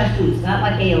 I'm grassroots, not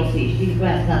like AOC, she's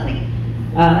grass nothing.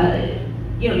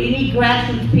 You know, you need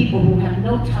grassroots people who have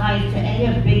no ties to any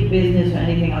of big business or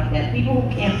anything like that. People who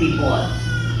can't be bought.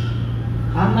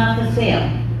 I'm not for sale.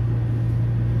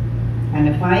 And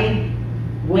if I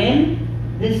win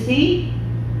this seat,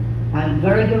 I'm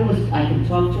very good with, I can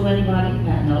talk to anybody,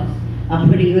 Pat knows. I'm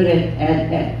pretty good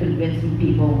at convincing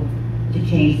people to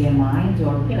change their minds,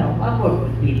 or, you know, I work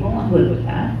with people, I'm good with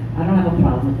that. I don't have a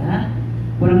problem with that.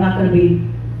 But I'm not gonna be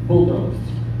bulldozed.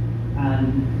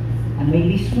 I may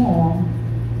be small,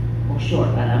 or short,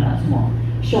 but I'm not small.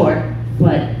 Short,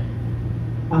 but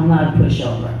I'm not a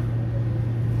pushover.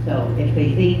 So if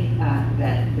they think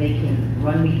that they can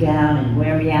run me down and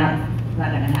wear me out, it's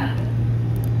not gonna happen.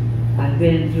 I've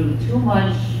been through too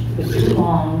much for too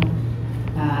long,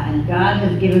 and God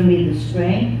has given me the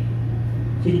strength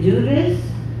to do this.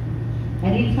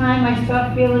 Anytime I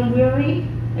start feeling weary,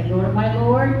 I go to my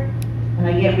Lord and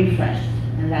I get refreshed,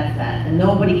 and that's that. And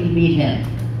nobody can beat him.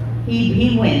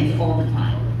 He wins all the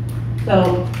time.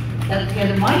 So that's the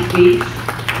end of my speech.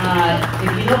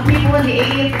 If you know people in the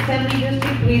 80th Assembly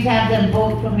District, please have them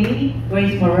vote for me,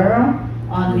 Grace Marrero,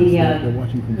 on the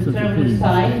conservative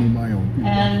side,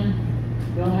 and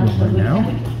we'll have some good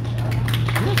sandwiches.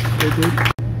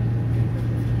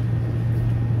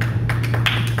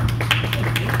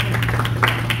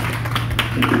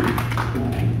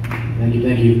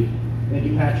 Thank you. Thank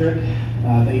you, Patrick.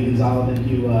 Thank you, Gonzalo. Thank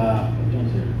you,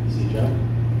 Jones here. See you, Joe.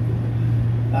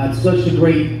 It's such a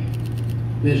great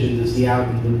vision to see out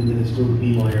into this group of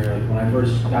people here. Like when I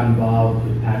first got involved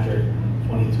with Patrick in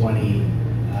 2020,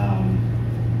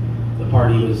 the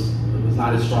party was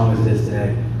not as strong as it is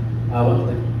today.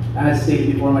 As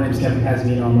stated before, my name is Kevin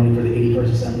Casimino. I'm running for the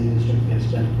 81st Assembly District against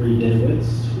Jeffrey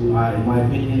Dinowitz, who, in my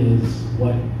opinion, is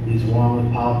what is wrong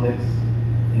with politics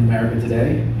in America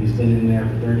today. He's been in there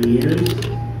for 30 years.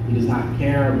 He does not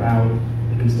care about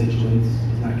the constituents.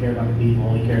 He does not care about the people.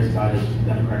 All he cares about is the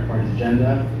Democratic Party's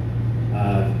agenda.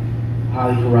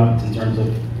 Highly corrupt in terms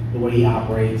of the way he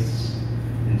operates,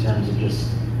 in terms of just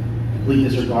complete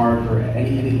disregard for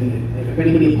anything. If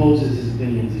anybody opposes his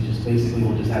opinions, he just basically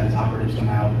will just have his operatives come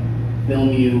out, film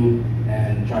you,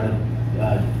 and try to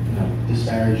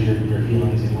disparage your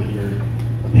feelings and what your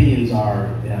opinions are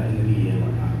in the media and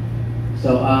whatnot.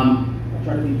 So I'll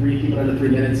try to be brief, keep it under 3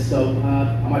 minutes. So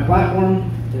on my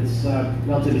platform, it's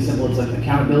relatively simple. It's like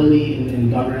accountability in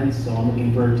governance. So I'm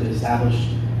looking to establish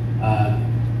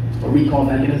a recall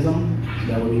mechanism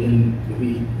so that we can,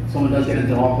 if someone does get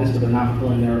into office but they're not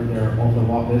fulfilling their oath of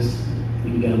office,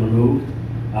 we can get them removed.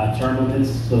 Term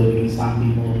limits so that we can stop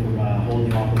people from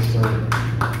holding office for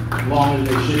as long as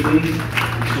they should be. It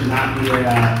should not be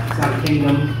it's not a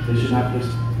kingdom. They should not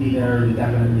just be there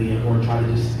indefinitely or try to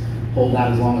just hold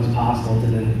out as long as possible to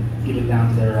then give it down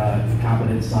to their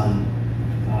incompetent son,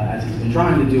 as he's been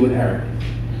trying to do with Eric.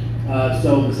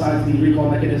 So besides the recall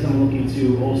mechanism, I'm looking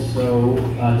to also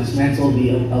dismantle the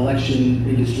election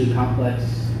industry complex.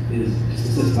 Is just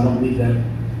a system. I don't believe that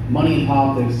money in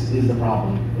politics is the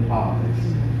problem with politics.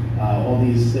 All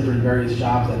these different various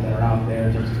jobs that are out there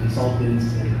in terms of consultants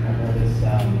and all this,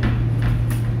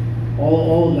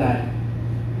 all of that,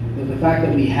 the fact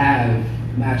that we have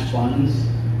matched funds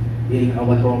in our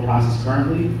electoral process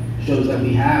currently shows that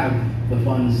we have the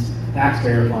funds,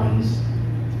 taxpayer funds,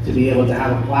 to be able to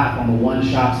have a platform, a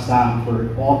one-stop shop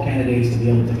for all candidates to be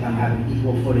able to kind of have an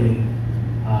equal footing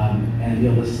and be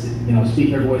able to speak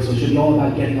their voice. So it should be all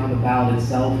about getting on the ballot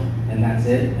itself, and that's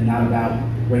it, and not about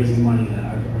raising money.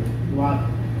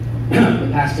 The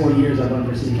past 4 years, I've run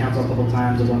for city council a couple of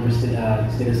times. I've run for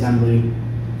state assembly,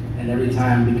 and every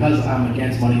time, because I'm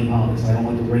against money in politics, I don't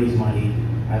like to raise money.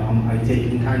 I take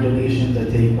in-kind donations, I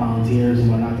take volunteers and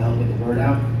whatnot to help get the word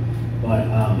out.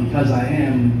 But because I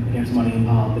am against money in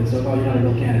politics, so you're not a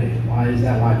real candidate. Why is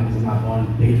that? Why? Because I'm not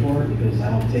one paid for it, because I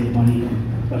don't take money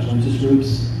from special interest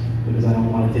groups, because I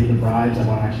don't want to take the bribes. I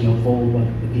want to actually uphold what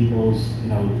the people's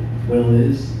will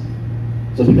is.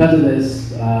 So because of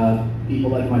this,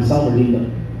 people like myself are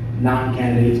deemed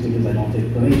non-candidates because I don't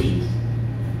take donations.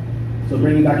 So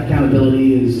bringing back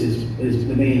accountability is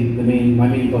my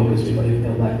main focus if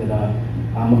elected.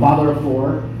 I'm a father of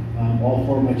 4. All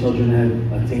 4 of my children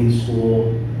have attained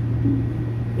school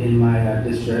in my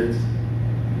district.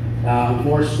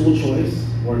 For school choice,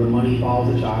 where the money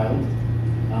follows the child.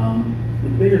 The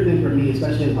bigger thing for me,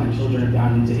 especially as my children have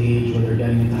gotten into age where they're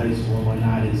getting into high school and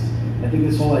whatnot, is I think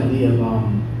this whole idea of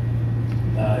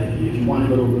if you want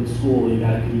to go to a good school, you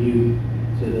got to commute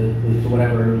to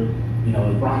whatever,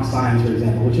 the Bronx Science, for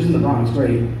example, which isn't the Bronx,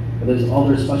 great, but there's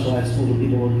other specialized schools where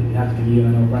people have to commute. I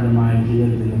know a friend of mine, he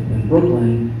lived in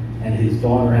Brooklyn, and his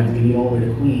daughter had to commute all the way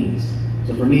to Queens.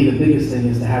 So for me, the biggest thing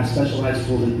is to have specialized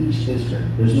schools in each district.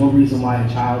 There's no reason why a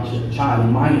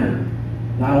minor,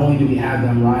 not only do we have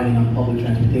them riding on public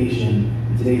transportation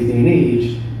in today's day and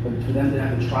age, but for them to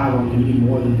have to travel and commute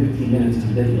more than 15 minutes is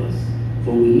ridiculous.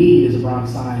 So what we need is a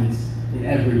Bronx Science in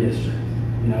every district.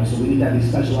 So we need to have these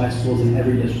specialized schools in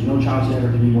every district. No child should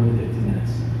ever commute more than 15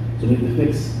 minutes. So we need to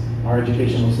fix our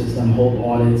educational system, hold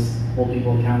audits, hold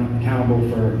people accountable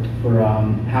for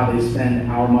how they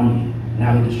spend our money and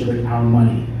how they distribute our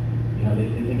money. They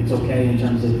think it's okay in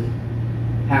terms of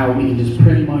how we can just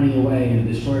print money away and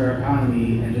destroy our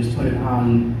economy and just put it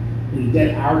on and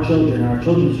debt our children and our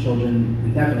children's children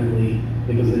indefinitely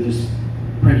because they just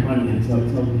print money and it's no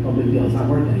big deal. It's not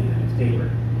worth anything. It's paper.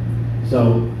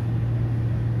 So,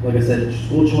 like I said,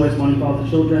 school choice, money follows the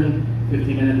children,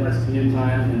 15-minute less commute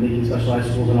time, and making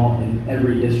specialized schools in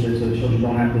every district so the children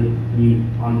don't have to commute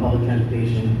on public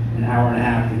transportation an hour and a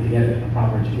half to get a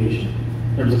proper education.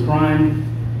 In terms of crime,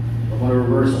 I want to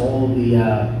reverse all of the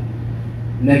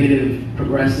negative,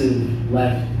 progressive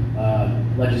left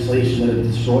legislation that has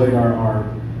destroyed our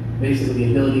basically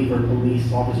the ability for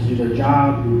police officers to do their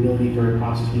job, the ability for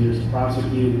prosecutors to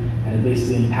prosecute, and it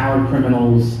basically empowered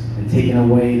criminals and taken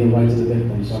away the rights of the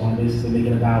victims. So I want to basically make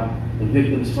it about the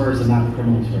victims first and not the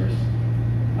criminals first.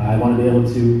 I want to be able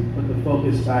to put the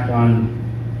focus back on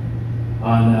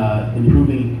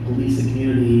improving police and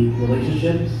community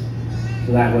relationships,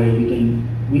 so that way we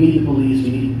need the police,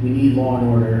 we need law and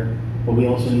order, but we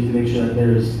also need to make sure that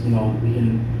there's, we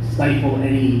can stifle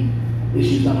any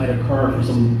issues that might occur for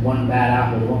some one bad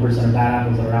apple, 1% of bad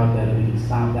apples that are out there, that we can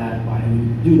stop that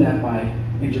and we do that by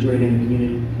integrating the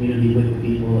community with the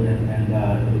people and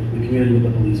the community with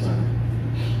the police.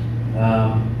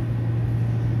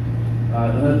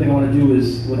 Another thing I want to do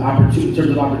is, in terms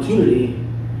of opportunity,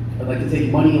 I'd like to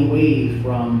take money away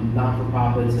from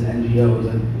not-for-profits and NGOs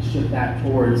and shift that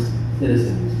towards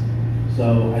citizens.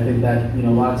 So I think that a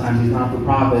lot of times these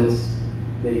not-for-profits,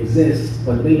 they exist,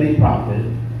 but they make profit.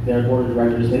 Their board of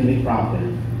directors, they make profit,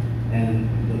 and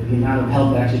the amount of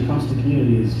help that actually comes to the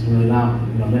community is really not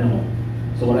minimal.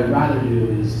 So what I'd rather do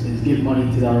is give money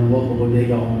to our local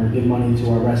bodega owner, give money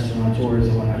to our restaurateurs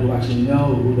and whatnot, who actually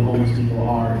know who the homeless people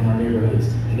are in our neighborhoods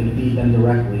and can feed them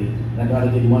directly. And I'd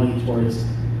rather give money towards,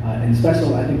 and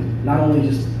special, I think, not only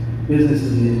just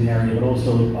businesses in the area, but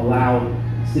also allow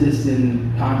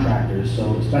citizen contractors,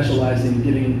 so specializing,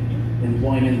 giving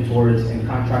employment towards and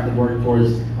contracted work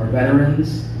towards our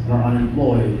veterans and our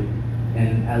unemployed,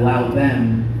 and allow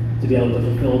them to be able to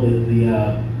fulfill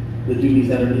the duties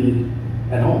that are needed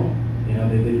at home.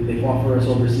 They fought for us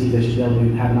overseas. They should be able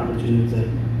to have an opportunity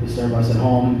to serve us at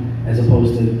home, as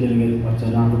opposed to giving it up to a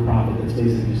non-for-profit that's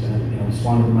basically just going to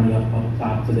squander the money up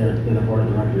top to their board of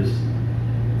directors.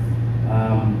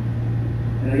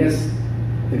 And I guess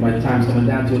I think my time's coming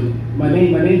down to it. My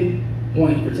main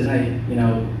point for tonight,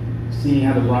 seeing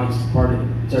how the Bronx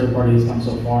Conservative Party has come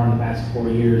so far in the past 4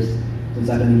 years since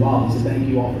I've been involved, so thank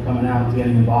you all for coming out and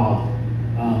getting involved.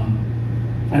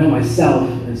 I know myself,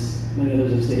 as many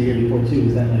others have stated here before too,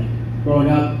 is that growing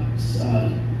up,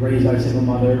 raised by a single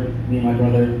mother, me and my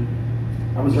brother,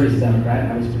 I was raised a Democrat.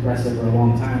 I was progressive for a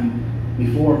long time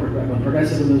before, when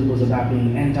progressivism was about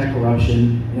being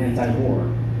anti-corruption and anti-war.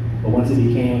 But once it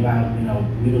became about,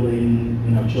 mutilating,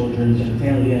 children's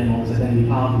genitalia and all this identity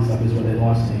politics stuff is where they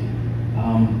lost me.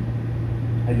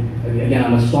 Again,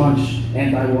 I'm a staunch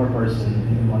anti-war person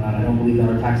and whatnot. I don't believe that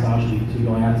our tax dollars should be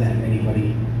going out to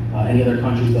anybody, any other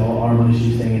countries, though our money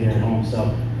should be staying here at home.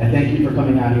 So I thank you for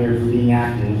coming out here, for being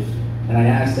active, and I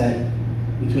ask that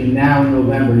between now and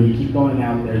November, you keep going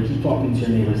out there, keep talking to your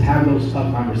neighbors, have those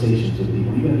tough conversations with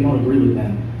people, even if you don't agree with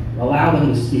them. Allow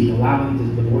them to speak, allow them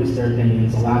to voice their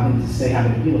opinions, allow them to say how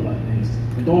they feel about things.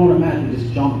 And don't automatically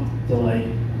just jump to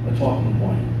a talking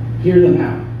point. Hear them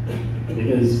out.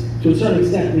 Because to a certain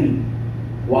extent,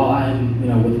 while I'm,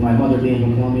 with my mother being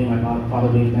from Colombia, my father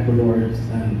being from Ecuador,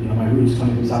 and my roots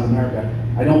coming from South America,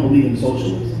 I don't believe in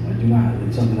socialism. I do not.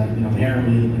 It's something that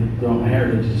inherently throughout my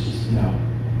heritage is just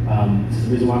this is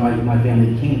the reason why my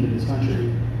family came to this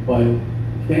country. But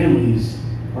families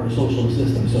are a social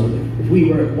system. So if we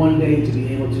were one day to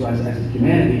be able to, as a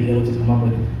humanity, be able to come up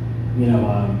with,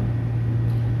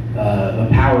 a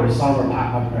power to solve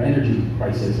our energy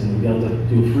crisis and be able to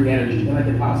do free energy, then I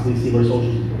could possibly see where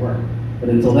socialism could work. But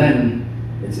until then,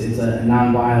 it's a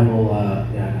non-viable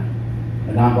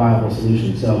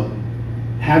solution. So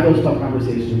have those tough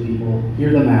conversations with people,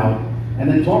 hear them out, and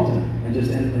then talk to them.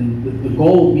 And the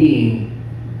goal being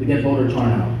to get voter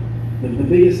turnout. The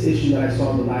biggest issue that I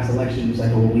saw in the last election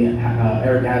cycle when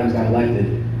Eric Adams got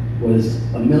elected was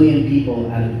 1 million people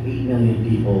out of 8 million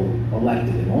people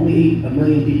elected him. Only 1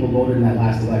 million people voted in that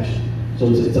last election. So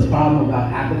it's a problem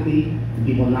about apathy and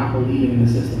people not believing in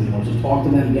the system anymore. So talk to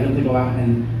them, get them to go out.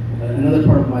 And another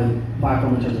part of my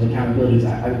platform in terms of accountability is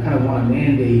I kind of want to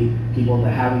mandate people to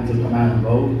having to come out and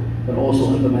vote. but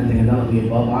also implementing a none of the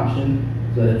above option,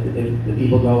 so that if the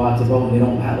people go out to vote and they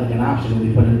don't have like an option,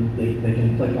 we put in, they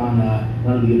can click on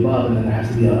none of the above, and then there has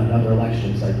to be another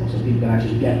election cycle, so people can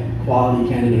actually get quality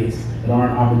candidates that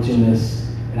aren't opportunists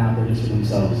and out there just for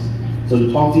themselves. So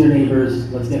talk to your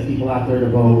neighbors, let's get people out there to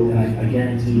vote, and I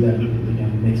guarantee you that we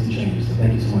can make some changes. So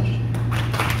thank you so much.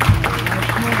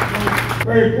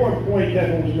 Very important point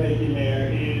Kevin was making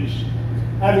there is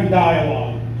having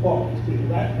dialogue, talking to people.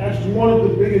 That's one of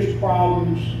the biggest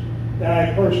problems that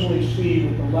I personally see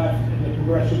with the left and the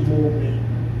progressive movement.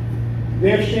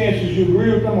 Their stance is you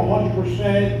agree with them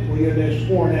 100%, well, you're their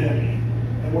sworn enemy.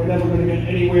 And we're never going to get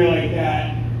anywhere like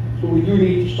that. So we do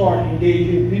need to start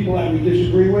engaging people that we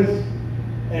disagree with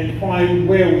and find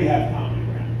where we have common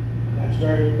ground. That's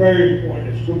very, very important.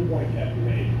 It's a good point Kevin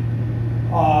made.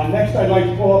 Next, I'd like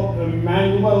to call up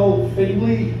Emmanuel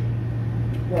Findley.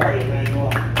 Where are you,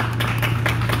 Emmanuel?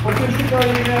 What district are you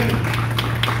in?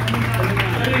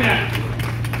 79.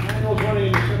 Emmanuel's running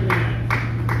in 79.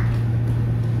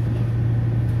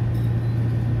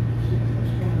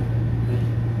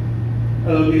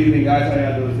 Hello, good evening, guys. How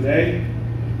y'all doing today?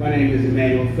 My name is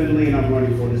Emmanuel Findley, and I'm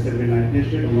running for the 79th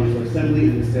district. I'm running for assembly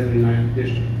in the 79th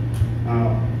district.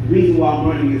 The reason why I'm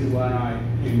running is when I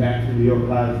came back to New York, a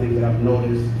lot of things that I've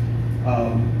noticed,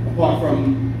 apart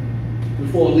from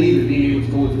before leaving, being able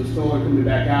to go into the store and coming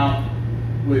back out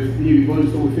with, you go to the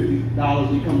store with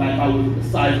 $50, you come back out with a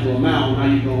sizable amount, now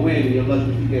you go in and you're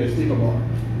lucky if you get a sticker bar.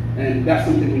 And that's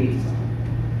something we need to stop.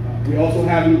 We also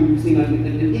we've seen an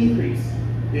increase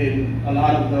in a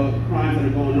lot of the crimes that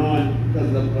are going on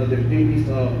because of the increased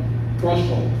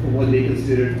threshold for what they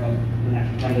consider an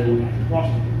actual crime that will actually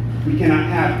prosecute. We cannot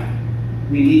have that.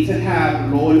 We need to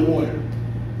have law and order.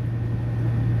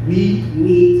 We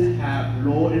need to have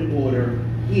law and order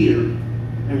here,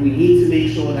 and we need to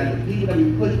make sure that the people that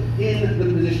we put in the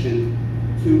position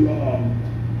to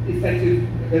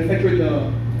effectuate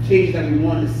the change that we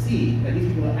want to see, that these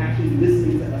people are actually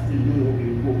listening to us and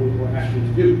doing what we're asking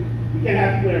to do. We can't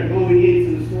have people that are going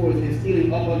into the stores and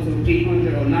stealing up until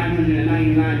 $800 or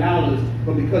 $999,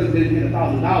 but because it didn't hit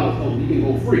 $1,000, oh, you can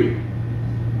go free.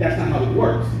 That's not how it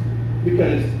works,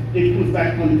 because it comes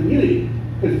back on the community.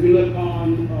 Because if we look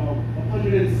on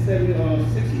 169,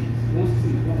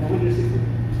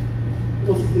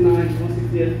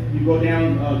 160th, you go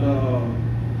down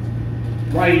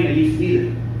the right that used to be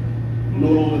there, no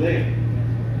longer there.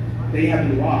 They have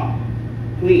been robbed,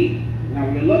 clean. Now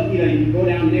we're lucky that you go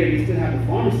down there, you still have the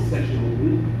pharmacy section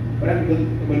open, but that's because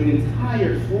the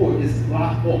entire store is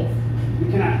blocked off. We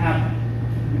cannot have that.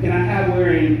 We cannot have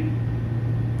wherein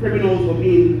criminals are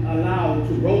being allowed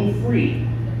to roam free,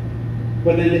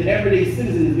 but then the everyday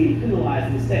citizen is being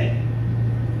penalized instead.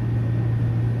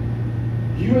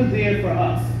 You are there for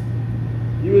us.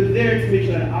 You are there to make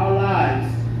sure that our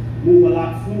lives move a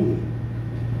lot smoother.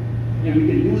 And we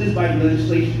can do this by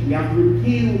legislation. We have to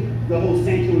repeal the whole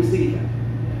sanctuary city thing.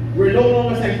 We're no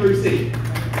longer sanctuary city. If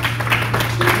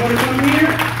you want to come here,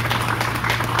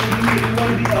 and you want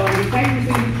to be the sanctuary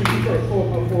city should be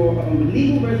for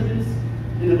legal residents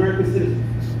and American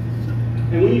citizens.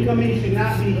 And when you come in, you should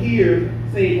not be here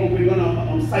saying, oh, we're going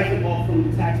to siphon off from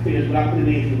the taxpayers without putting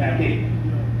anything back in.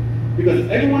 Because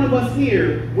every one of us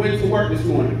here went to work this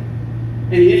morning.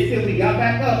 And yet still we got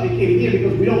back up and came here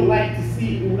because we don't like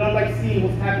seeing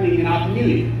what's happening in our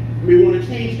community. And we want to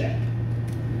change that.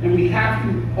 And we have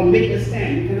to make a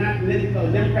stand. We cannot let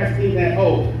Democrats think that,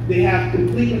 oh, they have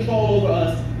complete control over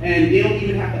us and they don't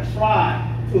even have to try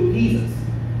to appease us.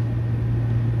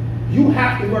 You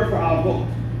have to work for our vote.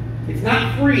 It's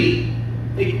not free.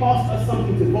 It costs us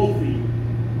something to vote for you.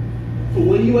 So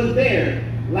when you are there,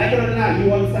 like it or not,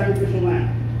 you are the sacrificial lamb.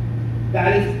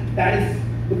 That is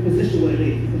the position where it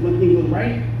is. Because when things go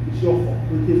right, it's your fault.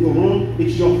 When things go wrong,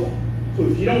 it's your fault. So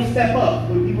if you don't step up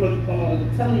when people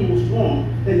are telling you what's wrong,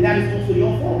 then that is also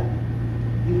your fault.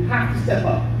 You have to step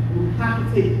up. You have to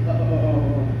take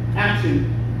action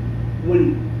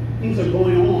when things are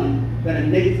going on that are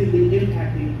negatively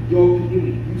impacting your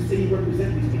community. You say you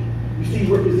represent these people. You say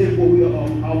you represent what we are,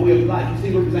 our way of life. You say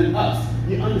you represent us.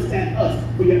 You understand us,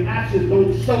 but your actions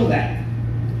don't show that.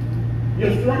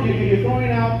 You're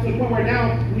throwing out to the point where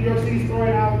now New York City's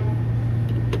throwing out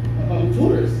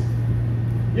tourists.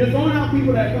 You're throwing out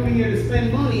people that are coming here to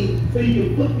spend money so you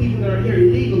can put people that are here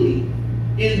illegally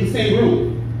in the same room.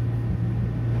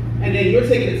 And then you're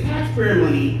taking the taxpayer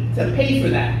money to pay for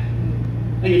that.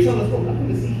 And you're telling us, oh, nothing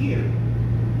to see here.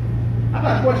 I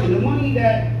got a question. The money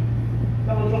that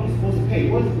Donald Trump is supposed to pay,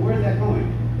 where's that going?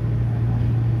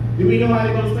 Do we know how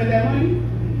they're going to spend that money?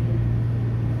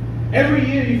 Every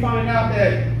year you find out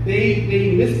that they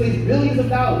misplace billions of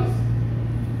dollars.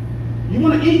 You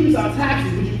want to increase our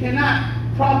taxes, but you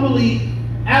cannot properly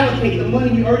allocate the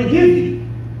money we already give you.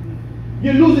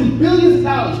 You're losing billions of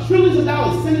dollars, trillions of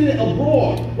dollars, sending it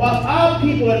abroad, while our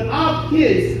people and our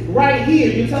kids right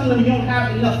here, you're telling them you don't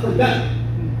have enough for them.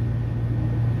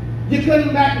 You're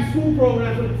cutting back the school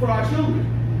program for our children.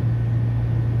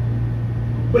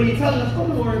 But you're telling us, oh,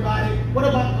 don't worry about it. What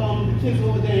about the kids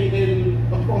over there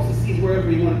and across the seas,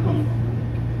 wherever you want to come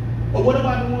from? Or what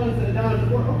about the ones that are down in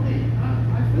the world? Okay, I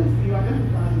feel for you, I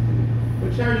empathize with you.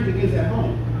 But charity begins at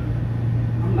home.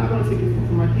 I'm not going to take the food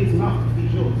from my kids' mouth to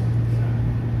feed yours.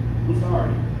 I'm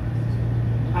sorry.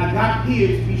 I got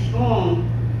here to be strong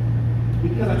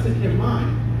because I took care of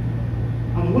mine.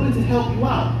 I'm willing to help you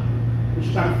out, but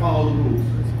you got to follow the rules.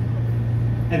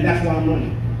 And that's why I'm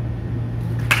running.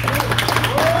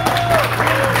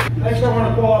 Next, I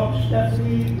want to call up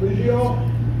Stephanie Liggio.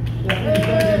 Stephanie's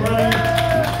going to be running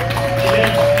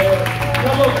against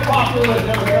another popular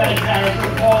Democratic character,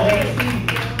 Paul Hasty.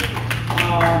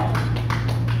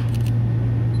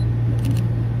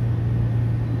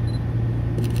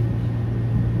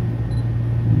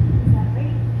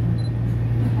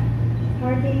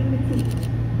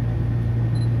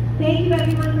 Thank you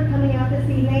everyone for coming out this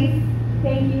evening.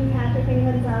 Thank you, Patrick and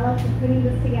Gonzalo, for putting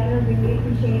this together. We really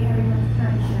appreciate everyone's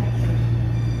time tonight.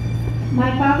 My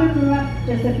father grew up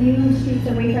just a few streets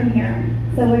away from here,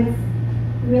 so it's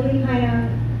really kind of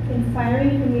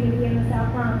inspiring for me to be in the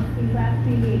South Bronx these last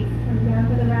few weeks, from down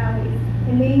to the rallies,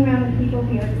 and being around the people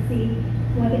here to see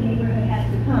what the neighborhood has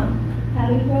become.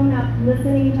 Having grown up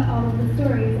listening to all of the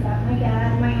stories about my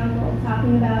dad and my uncle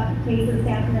talking about cases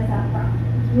down in the South Bronx,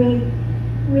 it's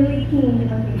really keen to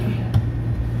understand.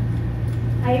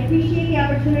 I appreciate the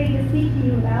opportunity to speak to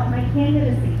you about my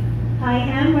candidacy. I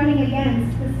am running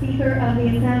against the Speaker of the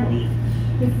Assembly.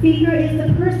 The Speaker is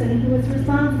the person who is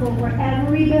responsible for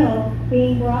every bill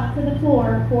being brought to the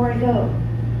floor for a vote,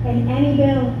 and any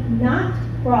bill not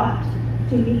brought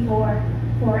to the floor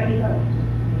for a vote,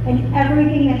 and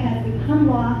everything that has become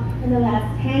law in the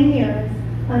last 10 years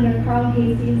under Carl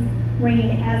Hasty's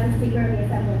reign as the Speaker of the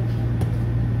Assembly.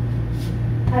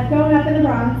 I've grown up in the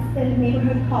Bronx, in a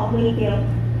neighborhood called Wakefield.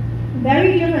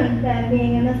 Very different than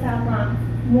being in the South Bronx,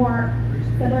 more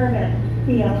suburban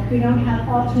feel. We don't have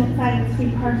alternate side of the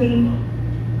street parking.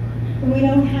 We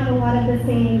don't have a lot of the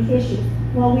same issues.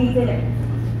 Well, we didn't.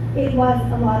 It was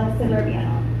a lot of suburbia.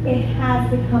 It has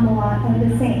become a lot of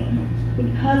the same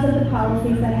because of the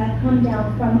policies that have come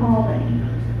down from Albany.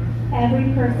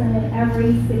 Every person in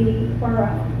every city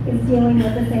borough is dealing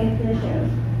with the same issues.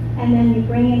 And then you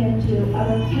bring it into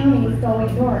other counties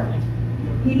going north.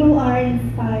 People are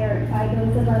inspired by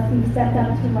those of us who stepped up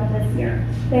to run this year.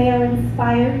 They are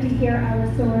inspired to hear our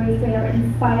stories. They are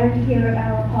inspired to hear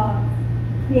our cause.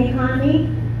 The economy,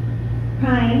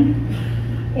 crime,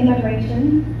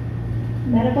 immigration,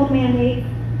 medical mandates,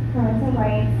 parental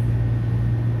rights,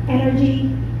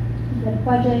 energy, the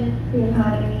budget, the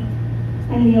economy,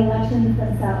 and the elections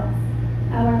themselves.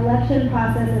 Our election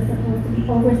process is supposed to be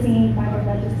overseen by the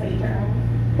legislature.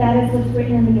 That is what's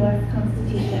written in the U.S.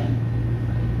 Constitution.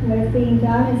 What is being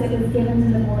done is it was given to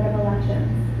the Board of Elections.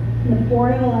 The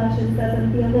Board of Elections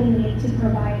doesn't feel the need to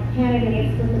provide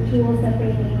candidates with the tools that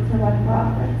they need to run for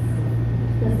office.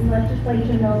 Does the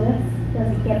legislature know this? Does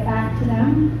it get back to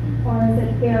them? Or is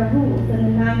it their rules in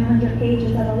the 900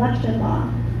 pages of election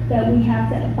law that we have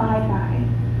to abide by?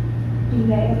 Do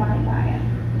they abide by it?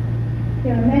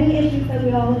 There are many issues that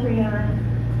we all agree on,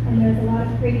 and there's a lot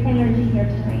of great energy here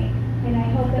tonight. And I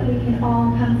hope that we can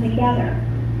all come together,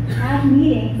 have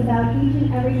meetings about each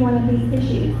and every one of these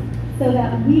issues, so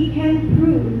that we can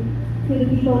prove to the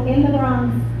people in the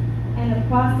Bronx and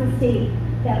across the state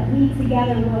that we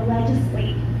together will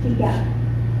legislate together.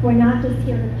 We're not just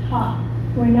here to talk.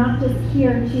 We're not just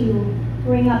here to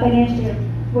bring up an issue.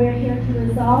 We're here to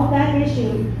resolve that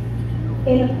issue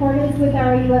in accordance with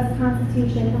our U.S.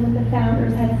 Constitution and what the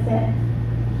founders had said.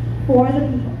 For the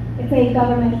people. It's a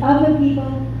government of the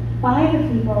people, by the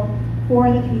people,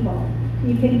 for the people.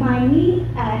 You can find me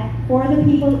at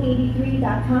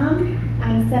forthepeople83.com.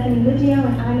 I'm Stephanie Liggio,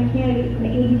 and I'm a candidate for the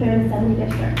 83rd Assembly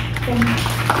District. Thank you.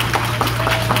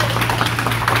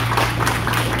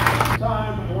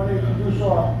 Time, I want to introduce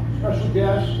our special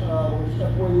guest. We'll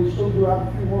step away. We still do have a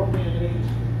few more candidates.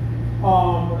 I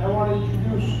want to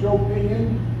introduce Joe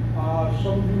Pinion.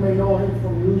 Some of you may know him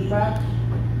from Newsmax.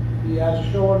 He has a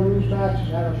show on Newsmax.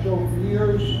 He's had a show for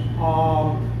years.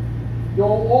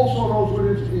 Joe also knows what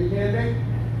it is to be a candidate.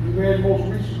 He ran most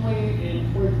recently in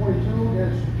 2022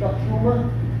 against Chuck Schumer.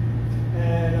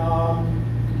 And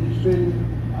he's been,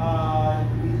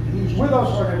 he's with us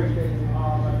on everything.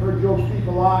 I've heard Joe speak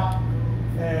a lot.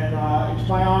 And it's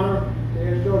my honor to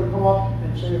ask Joe to come up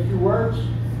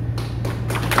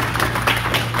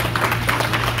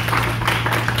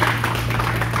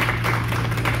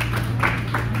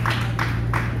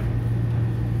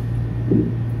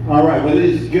right, well, it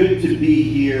is good to be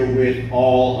here with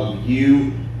all of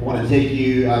you. I want to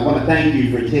thank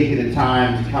you for taking the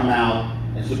time to come out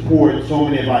and support so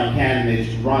many of our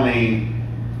candidates running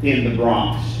in the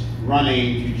Bronx,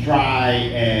 running to try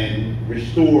and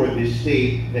restore this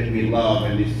state that we love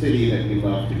and this city that we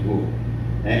love to glory,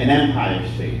 an empire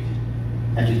state,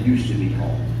 as it used to be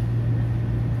called.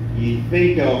 You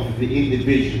think of the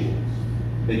individuals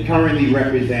that currently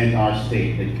represent our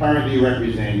state, that currently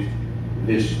represent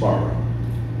this borough.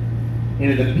 And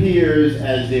it appears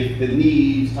as if the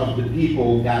needs of the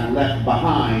people got left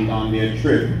behind on their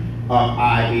trip up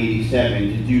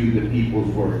I-87 to do the people's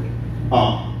work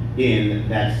up in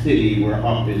that city where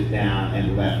up is down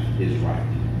and left is right,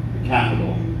 the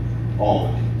capital,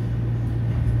 Albany.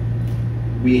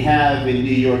 We have in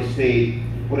New York State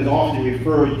what is often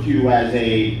referred to as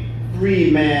a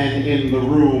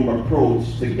three-man-in-the-room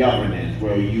approach to governance,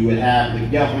 where you would have the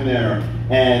governor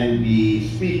and the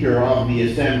Speaker of the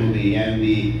Assembly and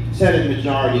the Senate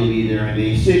Majority Leader, and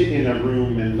they sit in a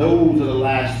room, and those are the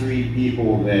last three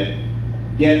people that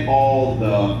get all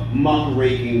the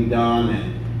muckraking done,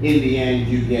 and in the end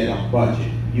you get a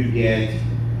budget. You get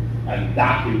a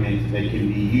document that can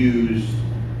be used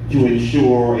to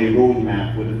ensure a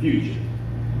roadmap for the future.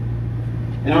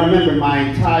 And I remember my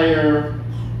entire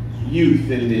youth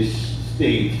in this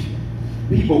state,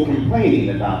 people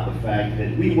complaining about the fact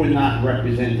that we were not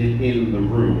represented in the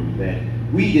room, that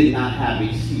we did not have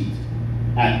a seat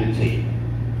at the table.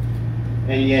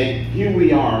 And yet, here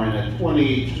we are in a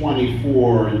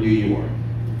 2024 New York,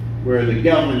 where the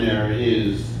governor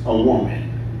is a woman,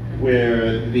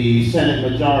 where the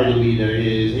Senate Majority Leader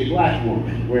is a black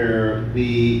woman, where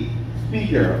the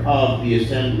Speaker of the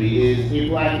Assembly is a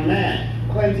black man.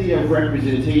 Plenty of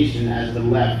representation, as the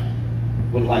left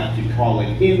would like to call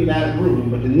it, in that room,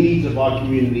 but the needs of our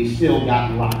community still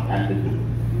got locked at the door.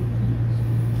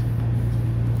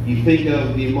 You think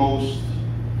of the most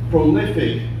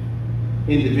prolific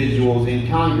individuals in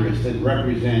Congress that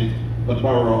represent the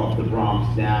borough of the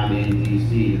Bronx down in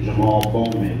D.C., the Jamal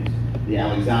Bowmans, the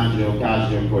Alexandria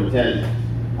Ocasio-Cortez,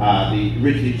 the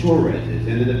Richie Torreses,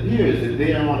 and it appears that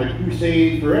they are on a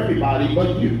crusade for everybody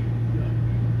but you.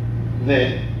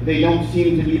 That they don't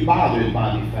seem to be bothered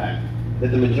by the fact that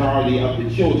the majority of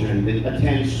the children that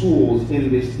attend schools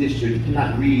in this district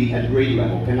cannot read at grade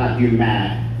level, cannot do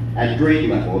math at grade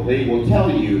level. They will tell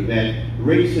you that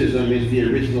racism is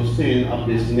the original sin of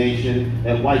this nation,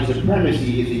 that white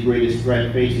supremacy is the greatest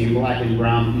threat facing black and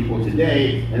brown people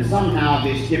today, and somehow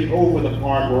they skip over the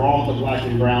part where all the black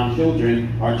and brown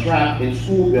children are trapped in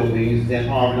school buildings that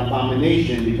are an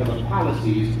abomination because of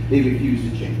policies they refuse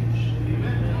to change.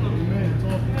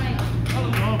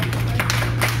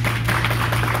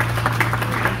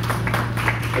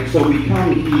 And so we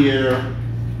come here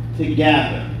to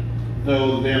gather.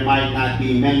 Though there might not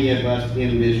be many of us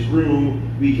in this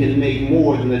room, we can make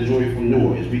more than a joyful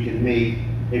noise. We can make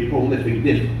a prolific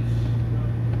difference.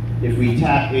 If we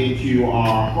tap into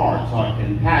our hearts, our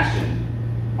compassion,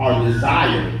 our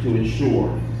desire to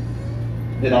ensure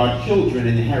that our children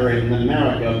inherit an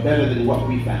America better than what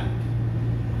we found.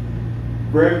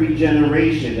 For every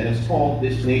generation that has called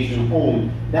this nation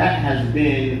home, that has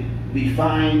been the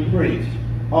fine print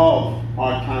of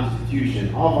our Constitution,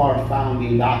 of our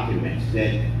founding documents,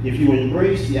 that if you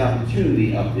embrace the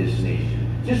opportunity of this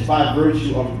nation, just by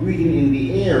virtue of breathing in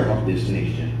the air of this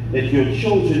nation, that your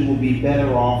children will be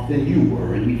better off than you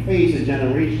were. And we face a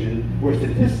generation where,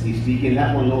 statistically speaking,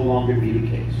 that will no longer be the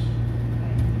case.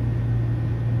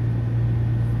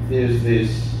 There's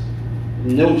this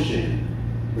notion,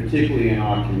 particularly in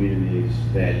our communities,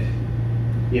 that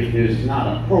if there's not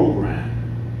a program,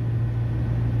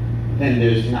 then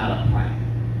there's not a plan.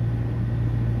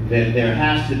 That there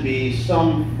has to be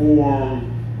some form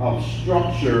of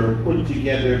structure put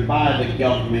together by the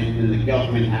government, and the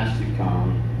government has to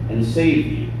come and save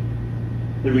you.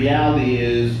 The reality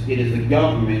is, it is the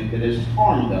government that has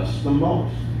harmed us the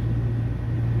most.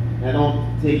 I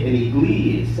don't take any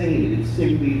glee in saying it, it's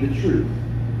simply the truth.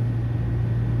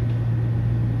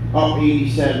 Up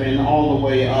 87, all the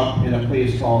way up in a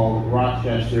place called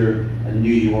Rochester,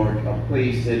 New York, a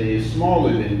place that is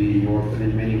smaller than New York, but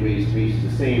in many ways faces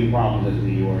the same problems as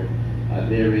New York.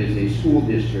 There is a school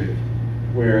district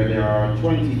where there are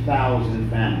 20,000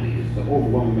 families, the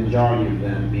overwhelming majority of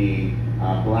them being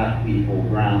black people,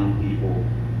 brown people.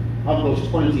 Of those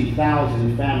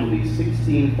 20,000 families,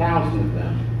 16,000 of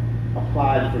them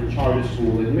applied for charter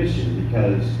school admission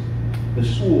because the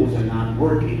schools are not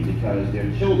working, because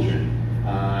their children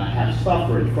have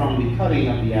suffered from the cutting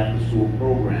of the after-school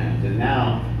programs, and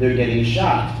now they're getting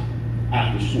shot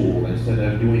after school instead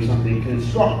of doing something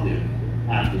constructive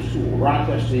after school.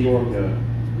 Rochester, New York, a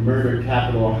murder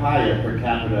capital higher per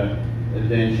capita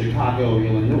than Chicago,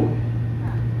 Illinois.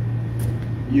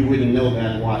 You wouldn't know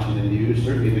that watching the news.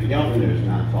 Certainly the governor's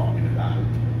not talking about it.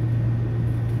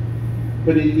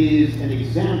 But it is an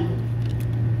example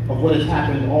of what has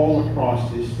happened all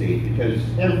across this state, because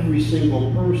every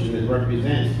single person that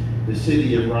represents the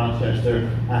city of Rochester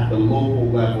at the local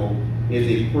level is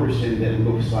a person that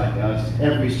looks like us.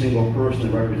 Every single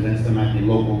person that represents them at the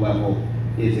local level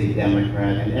is a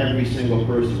Democrat, and every single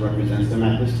person that represents them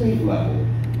at the state level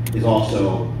is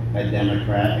also a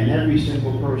Democrat, and every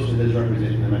single person that's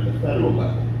representing them at the federal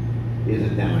level is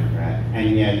a Democrat.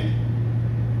 And yet,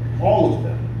 all of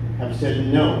them have said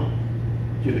no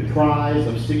to the cries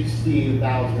of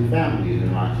 16,000 families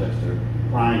in Rochester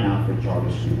crying out for charter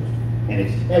schools. And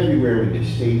it's everywhere in this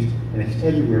state, and it's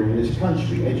everywhere in this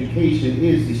country. Education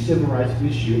is the civil rights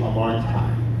issue of our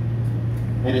time.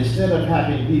 And instead of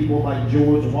having people like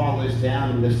George Wallace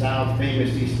down in the South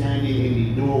famously standing in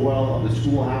the doorwell of the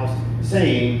schoolhouse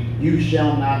saying, "You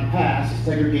shall not pass,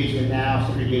 segregation now,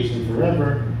 segregation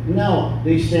forever," no,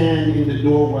 they stand in the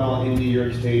doorwell in New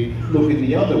York State looking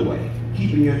the other way,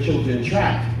 keeping your children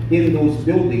trapped in those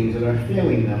buildings that are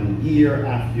failing them year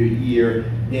after year,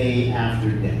 day after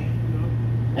day.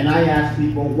 And I ask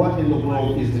people, what in the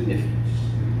world is the difference?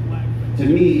 To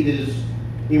me, it is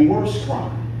a worse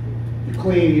crime to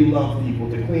claim you love people,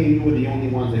 to claim you are the only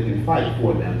ones that can fight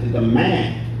for them, to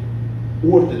demand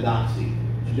orthodoxy,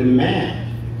 to demand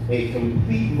a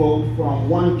complete vote from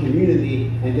one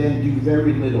community and then do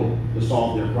very little to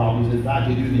solve their problems. In fact,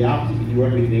 you do the opposite, you do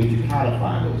everything to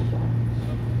codify those problems.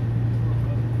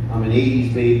 I'm an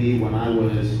 80s baby. When I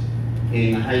was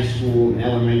in high school and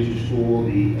elementary school,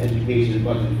 the education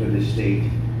budget for this state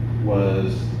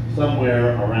was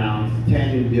somewhere around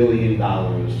 $10 billion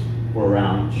for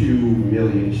around 2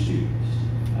 million students,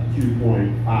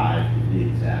 2.5 to be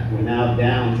exact. We're now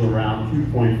down to around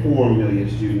 2.4 million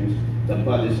students. The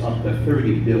budget's up to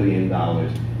 $30 billion,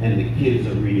 and the kids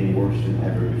are reading worse than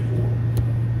ever before.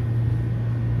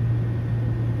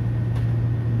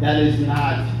 That is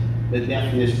not the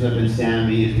definition of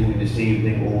insanity, is doing the same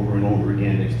thing over and over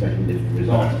again, expecting different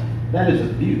results. That is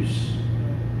abuse.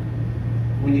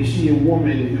 When you see a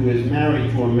woman who is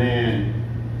married to a man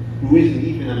who isn't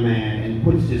even a man and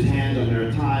puts his hands on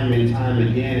her time and time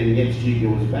again, and yet she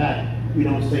goes back, we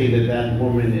don't say that that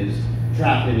woman is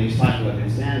trapped in a cycle of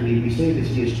insanity. We say that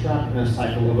she is trapped in a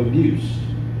cycle of abuse.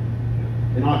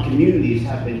 And our communities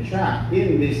have been trapped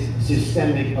in this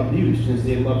systemic abuse, since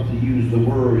they love to use the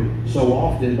word so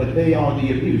often, but they are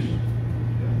the abuser.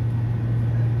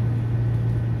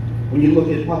 When you look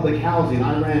at public housing,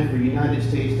 I ran for United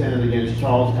States Senate against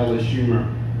Charles Ellis Schumer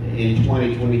in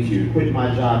 2022. Quit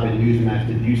my job at Newsmax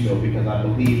to do so, because I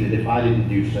believed that if I didn't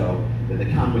do so, that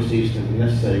the conversation that was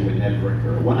necessary would never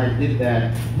occur. When I did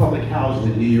that, public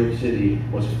housing in New York City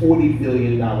was $40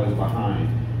 billion behind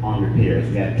on repairs.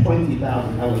 We had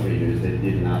 20,000 elevators that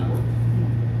did not work.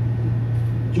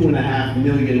 2.5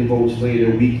 million votes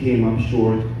later, we came up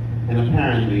short, and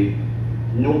apparently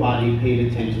nobody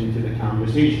paid attention to the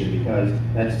conversation, because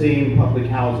that same public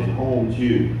housing, home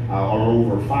to are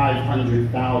over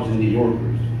 500,000 New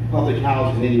Yorkers, public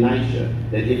housing in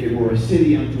NYCHA, that if it were a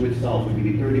city unto itself would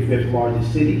be the 35th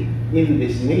largest city in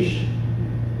this nation,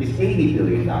 is $80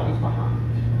 billion behind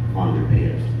on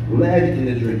repairs. Lead in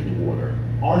the drinking water,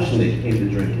 arsenic in the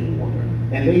drinking water,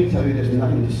 and they tell you there's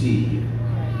nothing to see here.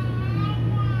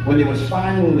 When there was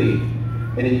finally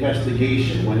an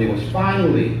investigation, when there was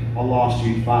finally a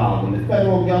lawsuit filed, when the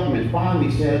federal government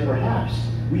finally said perhaps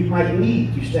we might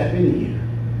need to step in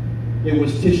here, it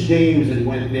was Tish James that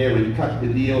went there and cut the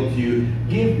deal to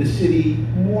give the city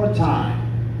more time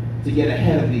to get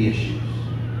ahead of the issues.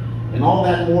 And all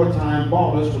that more time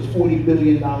bought us was $40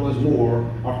 billion more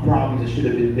of problems that should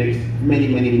have been fixed many,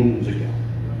 many moons ago.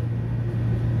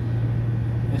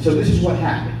 And so this is what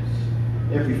happens.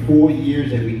 Every 4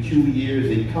 years, every 2 years,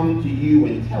 they come to you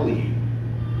and tell you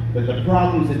that the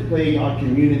problems that plague our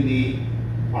community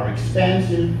are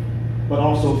expansive, but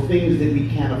also things that we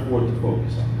can't afford to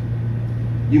focus on.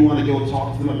 You want to go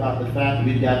talk to them about the fact that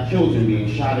we've got children being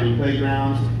shot in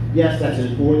playgrounds. Yes, that's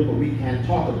important, but we can't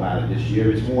talk about it this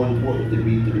year. It's more important to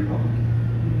beat the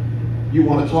Republican. You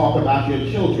want to talk about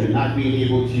your children not being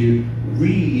able to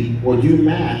read or do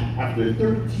math after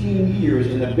 13 years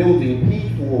in a building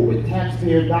paid for with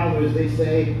taxpayer dollars. They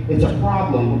say it's a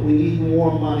problem, but we need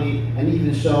more money, and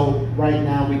even so, right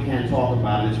now we can't talk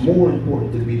about it. It's more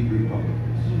important to beat the Republicans.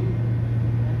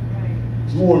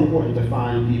 It's more important to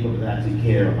find people that actually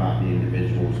care about the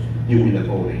individuals doing the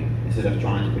voting, instead of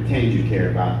trying to pretend you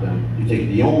care about them. You take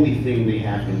the only thing they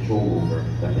have control over,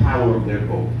 the power of their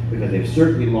vote, because they've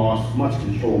certainly lost much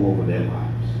control over their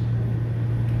lives.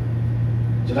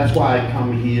 So that's why I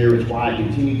come here, it's why I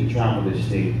continue to travel this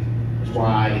state, it's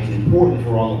why it's important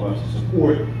for all of us to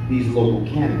support these local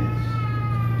candidates,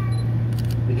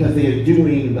 because they are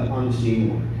doing the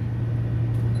unseen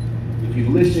work. If you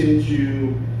listen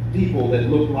to people that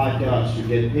look like us, who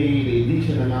get paid a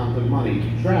decent amount of money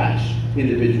to trash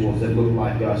individuals that look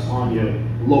like us on your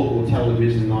local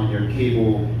television, on your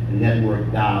cable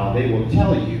network dial, they will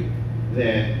tell you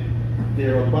that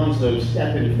they're a bunch of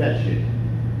step-and-fetch-it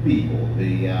people.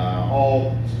 The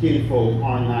all skinfolk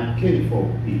are not kinfolk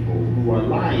people who are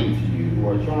lying to you, who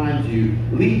are trying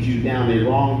to lead you down a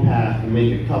wrong path and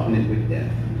make a covenant with death.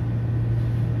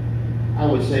 I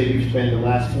would say we've spent the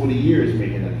last 40 years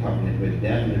making a covenant with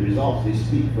death, and the results, they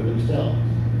speak for themselves.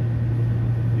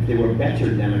 If there were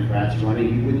better Democrats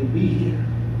running, we wouldn't be here.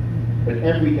 But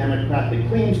every Democrat that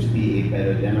claims to be a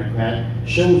better Democrat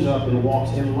shows up and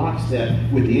walks in lockstep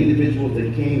with the individuals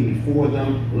that came before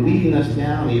them, leading us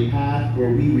down a path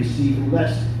where we receive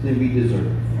less than we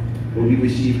deserve, where we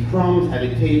receive crumbs at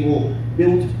a table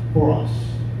built for us.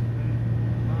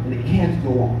 And it can't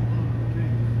go on.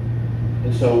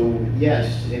 And so,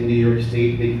 yes, in New York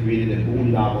State, they created a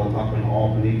boondoggle up in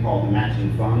Albany called the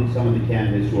Matching Fund. Some of the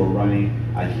candidates who are running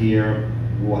here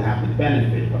will have the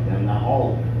benefit of them, not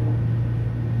all of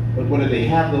them. But whether they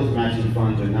have those matching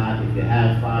funds or not, if you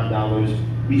have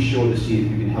 $5, be sure to see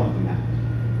if you can help them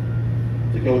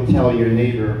out. To go tell your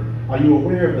neighbor, are you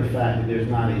aware of the fact that there's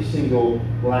not a single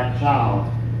black child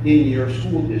in your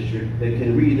school district that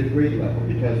can read at grade level?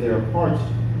 Because there are parts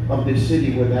of this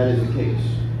city where that is the case.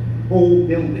 Whole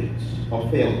buildings of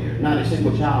failure. Not a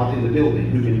single child in the building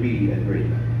who can read at grade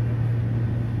level.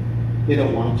 They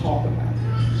don't want to talk about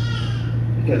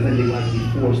it, because then they might be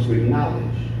forced to acknowledge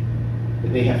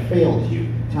that they have failed you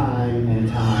time and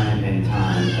time and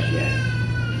time again.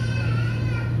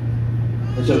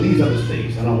 And so these are the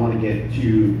stakes. I don't want to get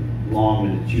too long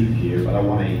in the tooth here, but I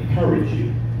want to encourage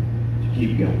you to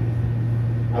keep going.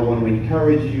 I want to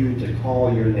encourage you to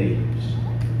call your neighbors,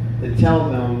 to tell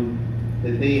them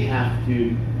that they have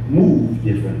to move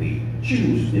differently,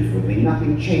 choose differently.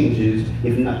 Nothing changes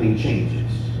if nothing changes.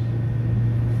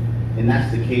 And that's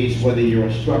the case whether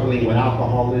you're struggling with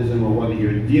alcoholism or whether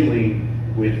you're dealing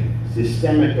with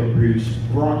systemic abuse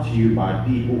brought to you by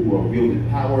people who are wielding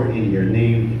power in your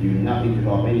name to do nothing to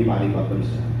help anybody but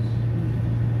themselves.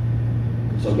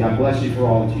 So God bless you for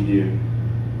all that you do.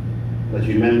 Let's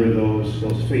remember those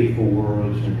faithful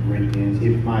words from Corinthians.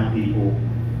 If my people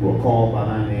who are called by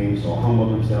thy name shall humble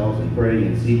themselves and pray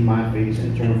and seek my face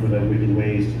and turn from their wicked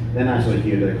ways, then I shall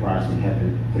hear their cries from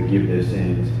heaven, forgive their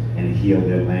sins, and heal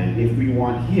their land. If we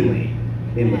want healing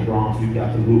in the Bronx, we've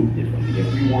got to move differently.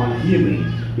 If we want healing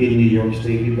in New York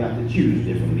State, we've got to choose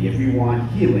differently. If we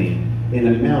want healing in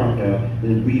America,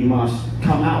 then we must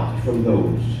come out from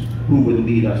those who would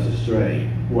lead us astray,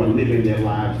 who are living their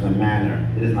lives in a manner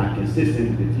that is not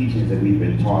consistent with the teachings that we've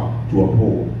been taught to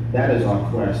uphold. That is our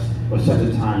quest for such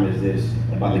a time as this,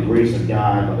 and by the grace of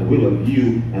God, by the will of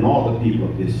you and all the people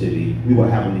of this city, we will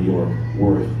have a New York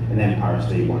worth an Empire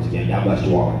State once again. God bless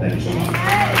you all, and thank you so much.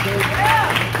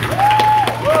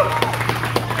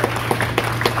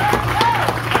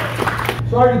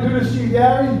 Sorry to do this to you,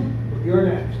 Gary, but you're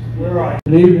next. Where are you?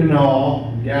 Good evening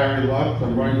all. Gary Lux.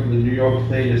 I'm running for the New York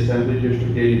State Assembly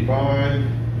District 85.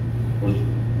 Was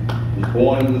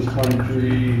born in this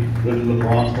country, lived in the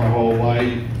Bronx my whole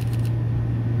life.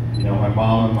 You know, my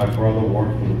mom and my brother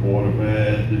worked for the Board of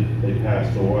Ed. They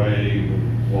passed away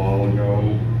a while ago.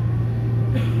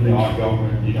 You know, our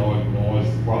government, you know, ignores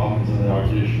the problems in our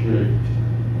district.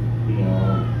 You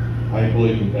know, I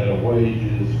believe in better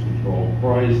wages, controlled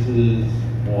prices,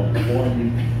 more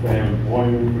employment, fair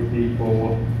employment for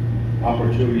people,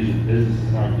 opportunities in business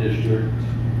in our district.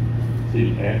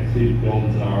 See the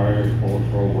buildings in our area closed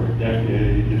for over a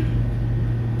decade.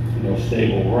 You know,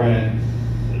 stable rents,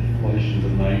 inflation's a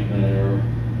nightmare.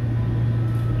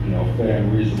 You know, fair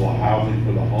and reasonable housing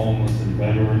for the homeless and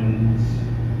veterans.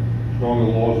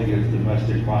 Stronger laws against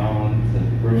domestic violence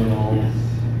and criminals.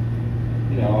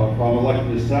 You know, if I'm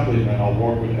elected assemblyman, I'll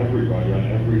work with everybody on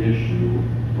every issue,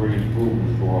 bring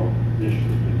improvements to our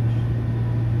district.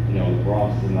 You know, the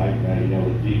Bronx is a nightmare. You know,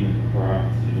 the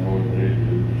Democrats, you know what they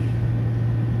do.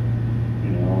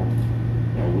 You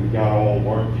know, we've got to all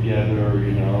work together,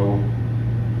 you know.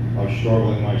 I'm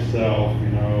struggling myself, you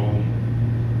know.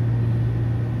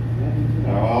 And, you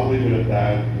know, I'll leave it at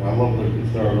that. I love the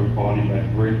Conservative Party,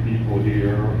 met great people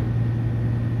here.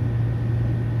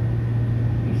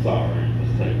 I'm sorry,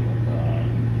 just taking my time.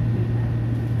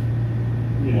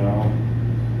 you know,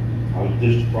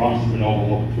 this Bronx has been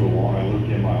overlooked too long. I lived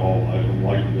here my whole life. I'm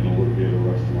likely going to live here the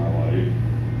rest of my life.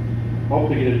 Hope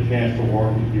to get a chance to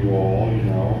work with you all, you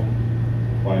know.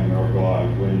 By miracle, I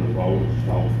win the votes.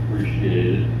 I'll appreciate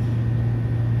it.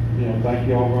 You know, thank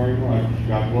you all very much.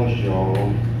 God bless you all.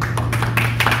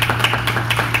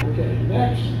 Okay,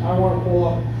 next, I want to call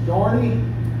up Darnie.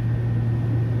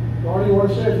 Darnie, you want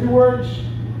to say a few words?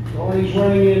 Darnie's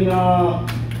running in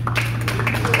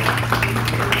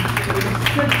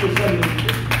 6th or 7th.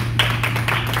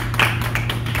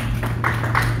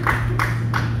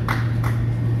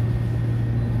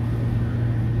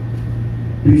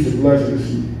 Peace and blessings.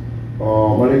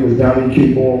 My name is Donnie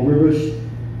Cape Rivers,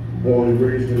 born and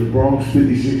raised in the Bronx,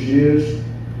 56 years.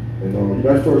 And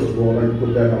that's first of all, I'd like to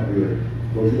put that out there.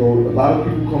 Because, you know, a lot of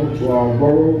people come to our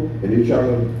borough and they try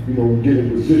to, you know, get in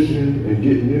position and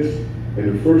get in this. And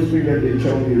the first thing that they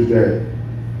tell me is that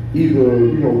either,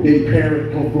 you know, their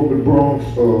parent come from the Bronx,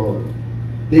 or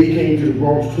they came to the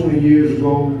Bronx 20 years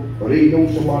ago, or they know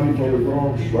somebody from the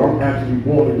Bronx. But I'm actually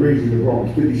born and raised in the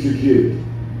Bronx, 56 years.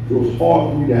 So it's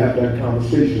hard for me to have that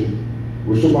conversation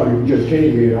with somebody who just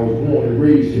came here and I was born and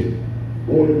raised here.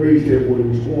 Born and raised here when it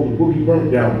was called the Boogie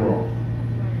Burnt Down Bronx.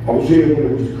 I was here when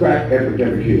it was the crack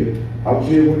epidemic here. I was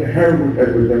here when the heroin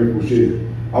epidemic was here.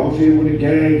 I was here when the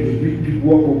gangs was beating people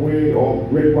up or wearing or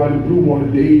red, white, and blue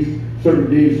on the days, certain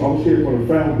days. I was here from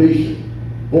the foundation,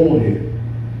 born here.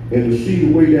 And to see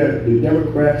the way that the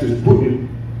Democrats is putting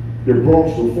the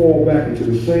Bronx to fall back into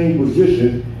the same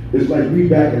position is like we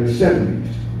back in the 70s.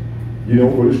 You know,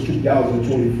 but it's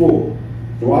 2024.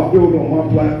 So I build on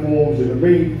my platforms, and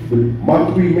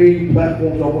my 3 main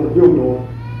platforms I want to build on.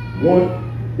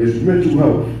 One is mental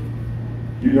health.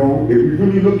 You know, if you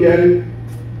really look at it,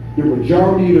 the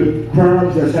majority of the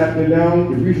crimes that's happening now,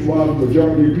 the reason why the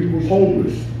majority of people is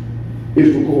homeless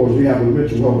is because they have a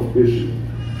mental health issue.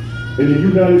 In the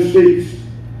United States,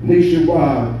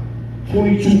 nationwide,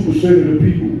 22% of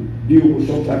the people deal with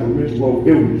some type of mental health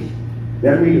illness.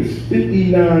 That means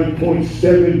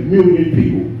 59.7 million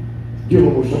people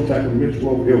dealing with some type of mental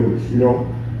health illness, you know,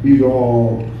 either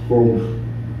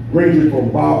ranging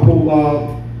from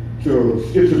bipolar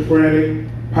to schizophrenic,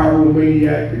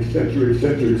 pyromaniac, etc.,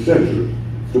 etc., etc.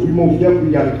 So we most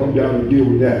definitely got to come down and deal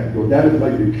with that. Because that is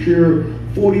like the cure.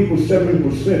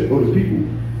 47% of the people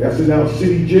that's in our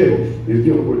city jails is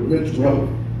dealing with mental health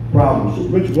problems. So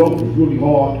mental health is really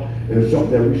hard, and it's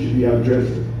something that we should be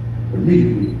addressing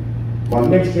immediately. My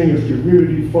next thing is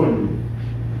community funding.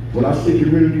 When I say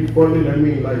community funding, I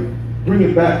mean like bring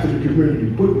it back to the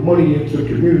community, put money into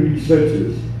community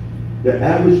centers. The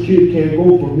average kid can't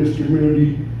go from this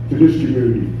community to this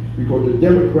community because the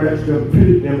Democrats have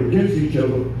pitted them against each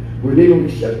other where they don't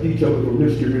accept each other from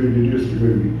this community to this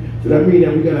community. So that means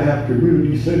that we gotta have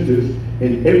community centers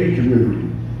in every community.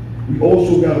 We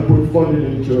also gotta put funding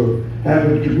into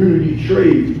having community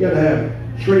trades. We gotta have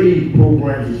trade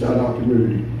programs inside our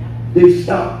community. They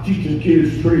stopped teaching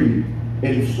kids trade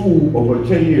in school over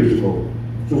 10 years ago.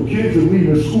 So kids are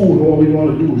leaving school and all they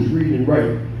want to do is read and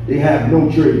write. They have no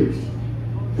trades.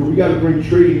 So we got to bring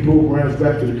trading programs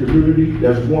back to the community.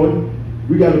 That's one.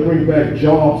 We got to bring back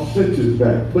job centers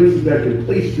back, places that can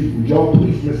place people, job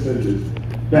placement centers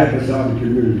back inside the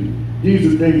community.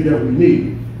 These are things that we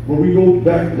need. When we go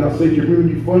back, and I say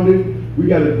community funding, we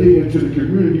got to dig into the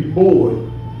community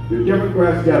board. The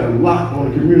Democrats got a lock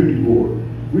on the community board.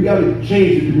 We got to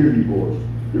change the community boards.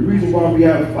 The reason why we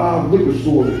have 5 liquor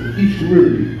stores in each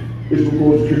community is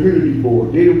because the community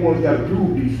board, they're the ones that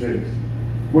approve these things.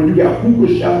 When you got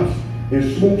hookah shops and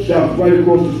smoke shops right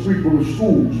across the street from the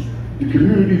schools, the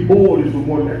community board is the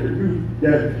one that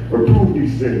approve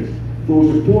these things. So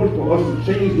it's important for us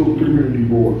to change those community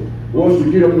boards, for us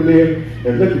to get up in there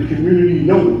and let the community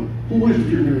know who is the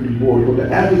community board. Because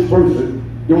the average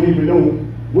person don't even know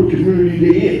what community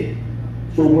they're in.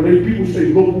 So when people say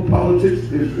local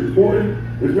politics is important,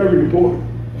 it's very important.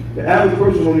 The average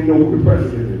person don't even know who the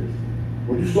president is.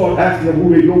 When you start asking them who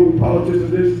their local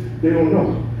politician is, they don't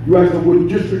know. You ask them what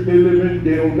district they live in,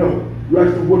 they don't know. You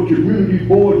ask them what community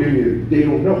board they're in, they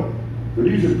don't know. So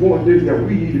these are important things that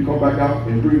we need to come back out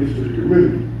and bring this to the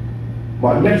community.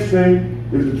 My next thing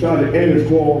is to try to end is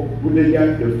called what they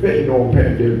got the fentanyl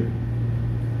pandemic.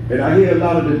 And I hear a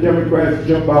lot of the Democrats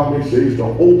jump out and they say it's the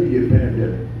opiate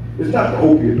pandemic. It's not the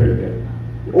opiate pandemic.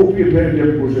 The opiate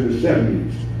pandemic was in the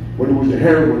 70s when it was the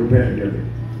heroin pandemic.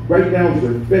 Right now it's the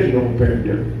fentanyl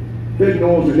pandemic.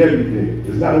 Fentanyl is in everything.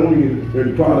 It's not only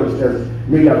in products that's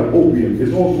made out of opium,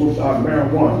 it's also inside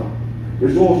marijuana.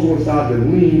 It's also inside the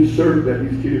lean syrup that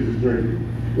these kids are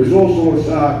drinking. It's also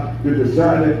inside the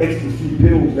designer ecstasy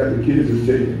pills that the kids are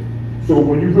taking. So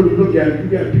when you really look at it, you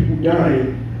got people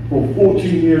dying from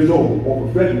 14 years old off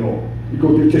of fentanyl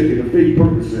because they're taking the fake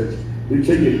Percocets. They're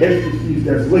taking ecstasies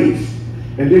that's laced.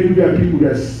 And then you got people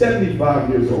that's 75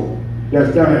 years old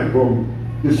that's dying from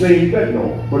the same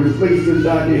fentanyl, but it's laced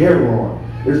inside their heroin.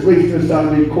 It's laced inside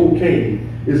their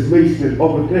cocaine. It's laced in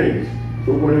other things.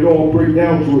 So when it all breaks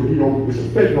down to it, you know, it's a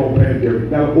fentanyl pandemic,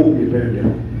 not an opiate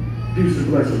pandemic. Peace and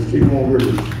blessings. Keep on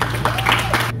rivers.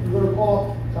 You're going to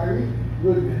call Tyree?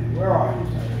 Goodman. Where are you,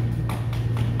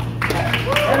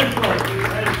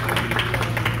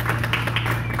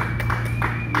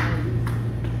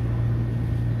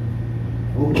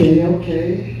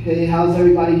 Okay. Hey, how's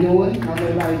everybody doing? I'm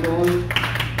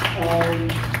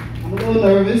a little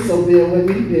nervous, so bear with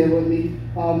me.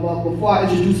 But before I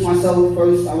introduce myself,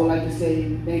 first I would like to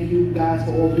say thank you guys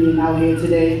for all being out here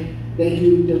today. Thank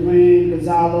you, Duran,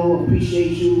 Gonzalo,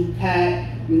 appreciate you, Pat,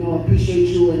 appreciate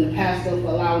you and the pastor for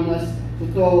allowing us to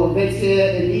throw events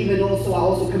here, and even also, I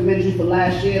also commend you for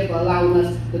last year for allowing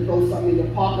us to throw something in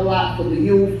the parking lot for the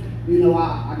youth.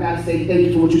 I gotta say thank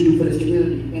you for what you do for this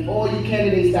community. And all you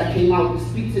candidates that came out to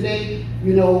speak today,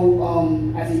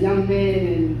 as a young man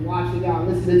and watching y'all,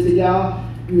 listening to y'all,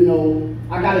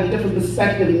 I got a different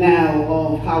perspective now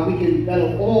of how we can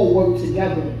better all work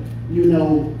together,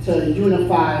 to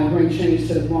unify and bring change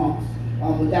to the Bronx.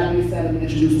 With that being said, let me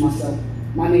introduce myself.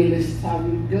 My name is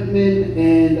Tyree Goodman,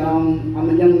 and I'm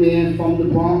a young man from the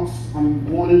Bronx. I'm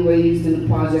born and raised in the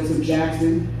projects of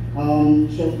Jackson.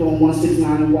 Choked on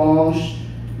 169 in Walsh.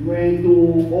 Ran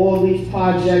through all these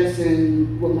projects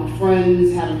and with my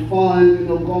friends, having fun,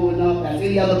 growing up as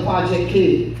any other project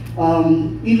kid.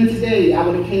 Even today, I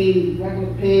would have came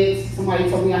regular pants. Somebody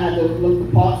told me I had to look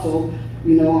the part, so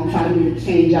I'm trying to be the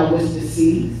change I wish to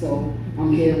see. So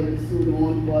I'm here with the suit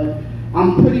on, but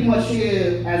I'm pretty much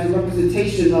here as a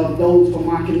representation of those from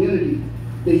my community.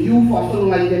 The youth are feeling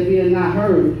like they're being not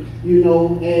heard,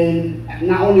 and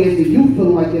not only is the youth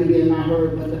feeling like they're being not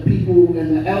heard, but the people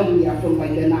and the elderly are feeling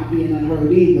like they're not being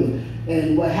unheard either.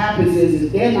 And what happens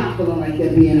is they're not feeling like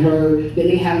they're being heard, then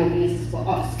they have no answers for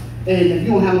us. And if you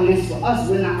don't have no answers for us,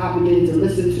 we're not obligated to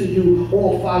listen to you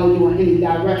or follow you in any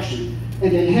direction.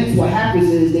 And then hence what happens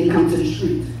is they come to the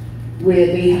streets, where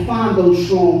they find those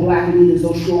strong black leaders,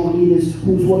 those strong leaders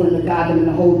who's willing to guide them in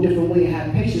a whole different way and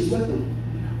have patience with them.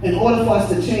 In order for us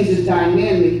to change this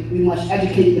dynamic, we must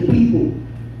educate the people.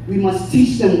 We must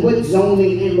teach them what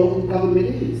zoning and local government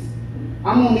is.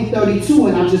 I'm only 32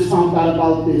 and I just found out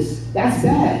about this. That's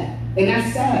bad, and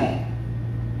that's sad.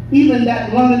 Even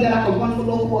that learning that I could run for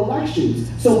local elections.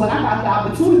 So when I got the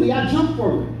opportunity, I jumped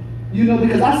for it.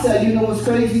 Because I said, what's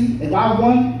crazy? If I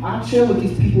run, I'll chill with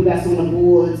these people that's on the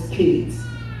board's kids.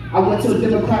 I went to a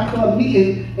Democrat club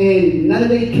meeting and none of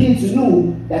their kids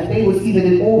knew that they was even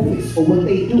in office or what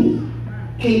they do.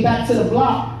 Came back to the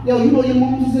block, yo, your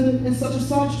mom was in such and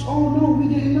such? Oh no, we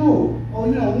didn't know. Oh,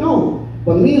 you don't know.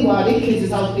 But meanwhile, their kids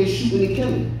is out there shooting and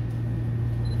killing.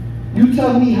 You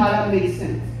tell me how that makes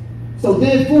sense. So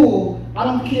therefore, I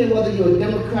don't care whether you're a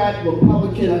Democrat,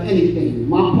 Republican, or anything.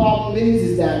 My problem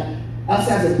is that us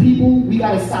as a people, we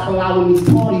gotta stop allowing these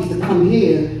parties to come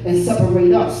here and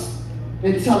separate us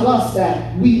and tell us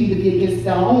that we need to be against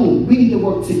our own. We need to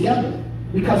work together.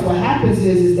 Because what happens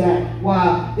is that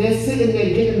while they're sitting there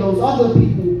getting those other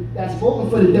people that's voting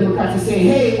for the Democrats and saying,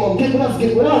 hey, well, get with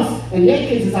us, and their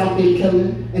kids is out there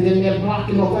killing, and then they're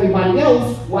blocking off everybody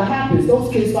else, what happens?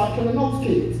 Those kids start killing those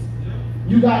kids.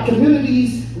 You got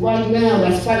communities right now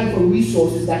that's fighting for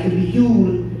resources that can be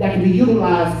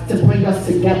utilized to bring us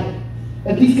together.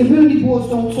 If these community boards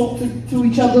don't talk to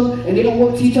each other and they don't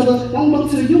work to each other, don't look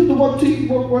to the youth to work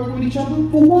with each other.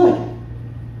 For what?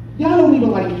 Y'all don't even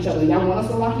like each other. Y'all want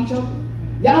us to like each other?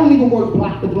 Y'all don't even work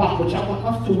block to block, but y'all want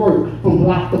us to work from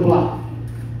block to block.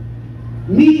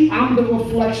 Me, I'm the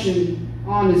reflection,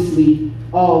 honestly,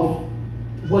 of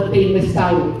what they missed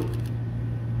out on.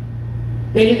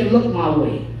 They didn't look my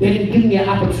way. They didn't give me an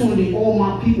opportunity, all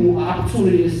my people, an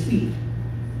opportunity to speak.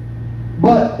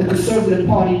 But the Conservative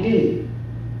Party did.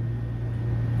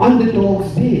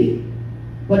 Underdogs did.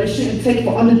 But it shouldn't take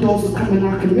for underdogs to come in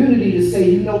our community to say,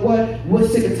 you know what, we're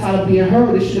sick and tired of being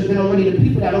heard. It should have been already the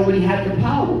people that already had the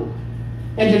power.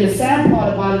 And then the sad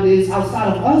part about it is,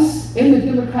 outside of us, in the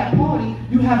Democrat Party,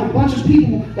 you have a bunch of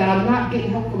people that are not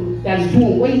getting help from, that is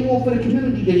doing way more for the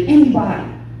community than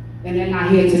anybody. And they're not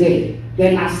here today.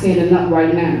 They're not standing up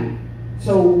right now.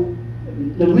 So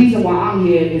the reason why I'm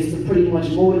here is to pretty much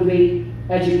motivate,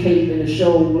 educate, and to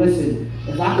show, listen,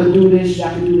 if I could do this,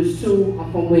 y'all can do this too.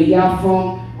 I'm from where y'all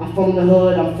from. I'm from the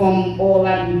hood. I'm from all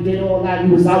that. We did all that.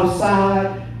 We was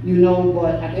outside,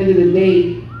 but at the end of the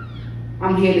day,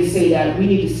 I'm here to say that we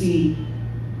need to see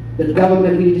The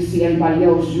government, we need to see everybody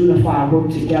else unify, work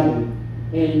together.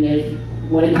 And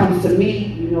when it comes to me,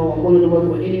 you know, I'm willing to work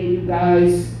with any of you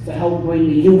guys to help bring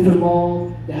the youth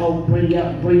involved, to help bring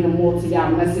them more to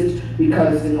y'all message,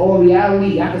 because in all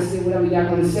reality, y'all can say whatever y'all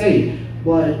gonna say,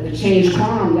 but to change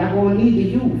crime, y'all gonna need the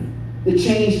youth. To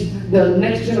change the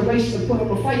next generation to put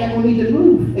up a fight, y'all gonna need to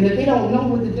move. And if they don't know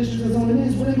what the district of zoning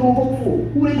is, what they gonna vote for?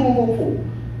 Who they gonna vote for?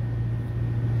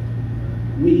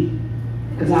 Me,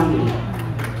 because I'm here.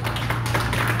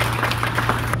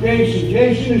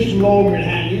 Jason is from Lower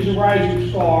Manhattan. He's a rising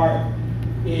star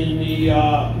in the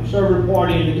Conservative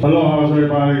Party. Hello, how's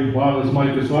everybody? Wow, this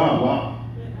mic is loud. Wow.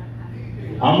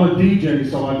 I'm a DJ,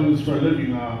 so I do this for a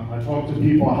living. I talk to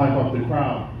people, I hype up the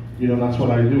crowd. You know, that's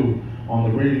what I do on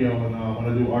the radio and when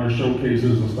I do artist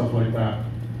showcases and stuff like that.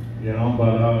 You know,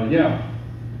 but yeah.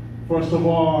 First of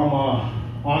all,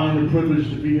 I'm honored and privileged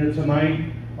to be here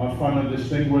tonight. I find a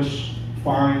distinguished,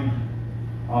 fine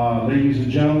ladies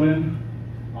and gentlemen,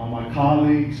 my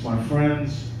colleagues, my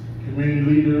friends, community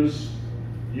leaders,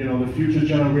 you know, the future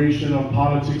generation of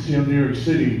politics here in New York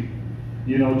City.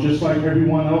 You know, just like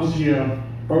everyone else here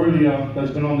earlier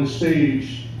that's been on the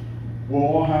stage, we'll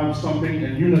all have something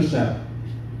in unison,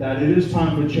 that it is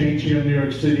time for change here in New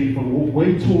York City. For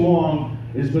way too long,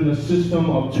 it's been a system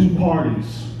of two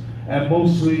parties, and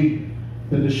mostly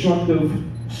the destructive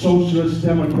socialist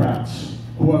Democrats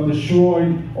who have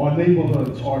destroyed our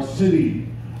neighborhoods, our city,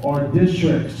 our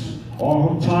districts, our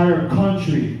entire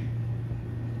country.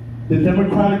 The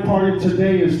Democratic Party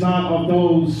today is not of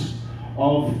those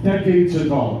of decades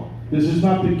ago. This is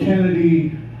not the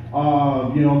Kennedy,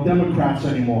 you know, Democrats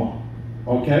anymore,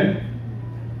 okay?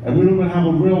 And we don't even have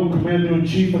a real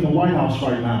commander-in-chief in the White House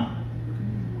right now,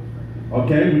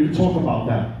 okay? We can talk about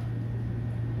that.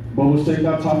 But we'll take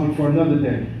that topic for another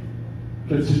day.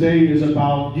 Because today is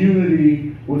about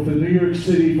unity with the New York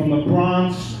City, from the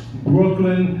Bronx,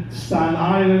 Brooklyn, Staten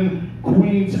Island,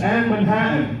 Queens, and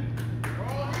Manhattan.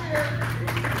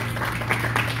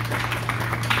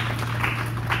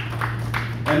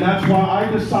 And that's why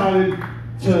I decided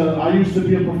I used to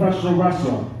be a professional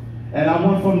wrestler. And I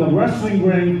went from the wrestling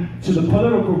ring to the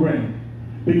political ring.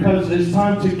 Because it's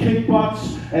time to kick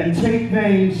butts and take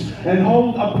names and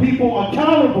hold people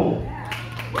accountable.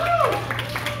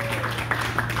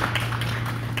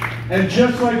 And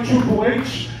just like Triple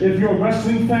H, if you're a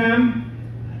wrestling fan,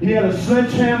 he had a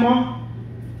sledgehammer.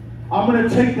 I'm going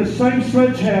to take the same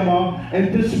sledgehammer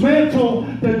and dismantle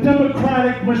the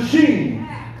Democratic machine.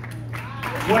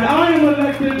 When I am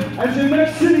elected as the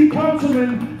next city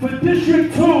councilman for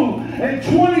District 2 in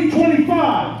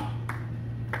 2025,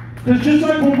 because just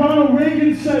like when Ronald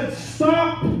Reagan said,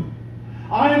 stop,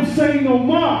 I am saying no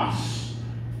mas.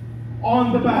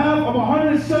 On the behalf of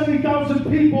 170,000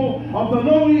 people of the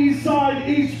Lower East Side,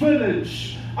 East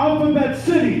Village, Alphabet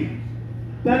City,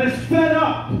 that is fed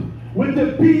up with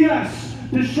the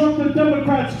BS, destructive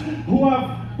Democrats who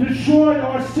have destroyed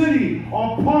our city,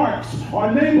 our parks,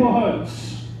 our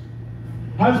neighborhoods,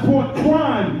 has brought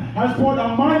crime, has brought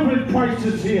a migrant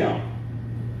crisis here.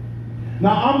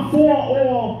 Now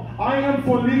I am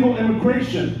for legal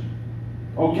immigration,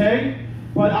 okay?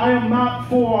 But I am not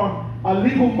for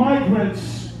illegal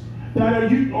migrants that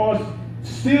are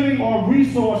stealing our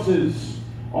resources,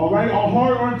 all right, our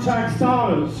hard-earned tax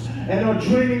dollars, and are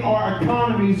draining our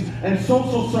economies and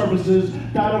social services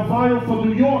that are vital for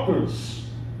New Yorkers.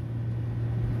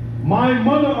 My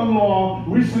mother-in-law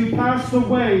recently passed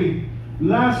away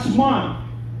last month,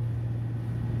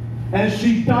 and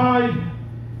she died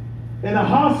in a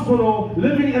hospital,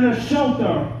 living in a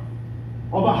shelter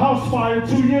of a house fire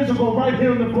 2 years ago right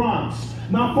here in the Bronx,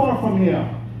 not far from here.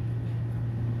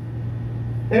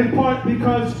 In part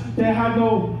because they had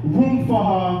no room for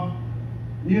her,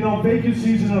 you know,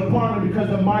 vacancies in an apartment because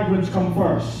the migrants come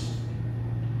first.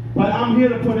 But I'm here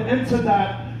to put an end to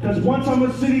that, because once I'm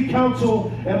a city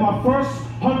council, in my first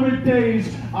 100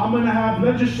 days, I'm going to have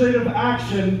legislative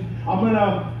action. I'm going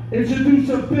to introduce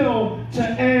a bill to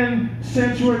end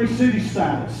sanctuary city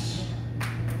status.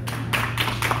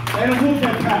 And it will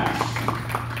get passed.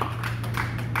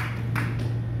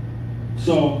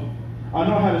 So, I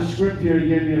know how to script here. You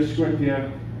gave me a script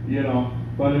here, you know.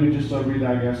 But let me just read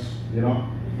that, I guess, you know.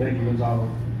 Thank you, Gonzalo.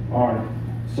 All right.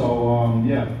 So,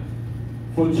 yeah.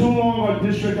 For too long, our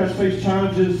district has faced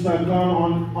challenges that have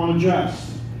gone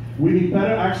unaddressed. We need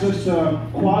better access to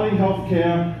quality health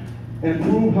care,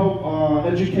 improved health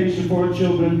education for our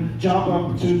children, job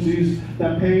opportunities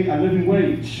that pay a living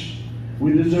wage.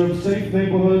 We deserve safe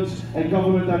neighborhoods and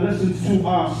government that listens to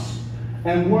us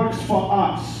and works for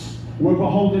us. We're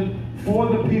beholden for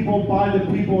the people, by the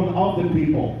people, and of the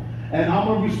people. And I'm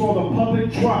going to restore the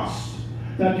public trust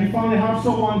that you finally have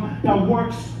someone that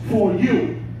works for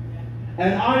you.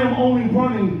 And I am only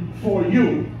running for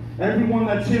you. Everyone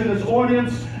that's here in this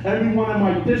audience, everyone in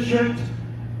my district,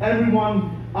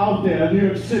 everyone out there in New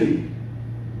York City.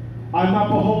 I'm not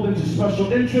beholden to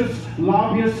special interests,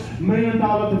 lobbyists,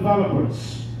 million-dollar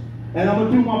developers. And I'm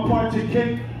gonna do my part to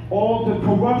kick all the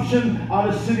corruption out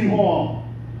of City Hall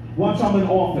once I'm in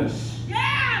office.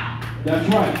 Yeah! That's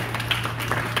right.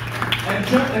 And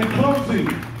in closing,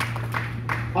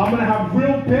 I'm gonna have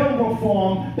real bail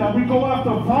reform that we go after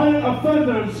violent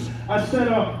offenders instead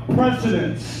of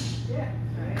presidents.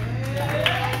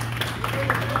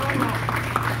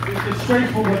 It's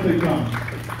disgraceful what they've done.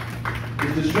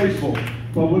 It's disgraceful.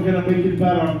 But we're gonna make it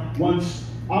better once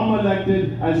I'm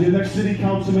elected as your next city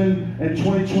councilman in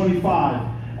 2025.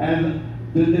 And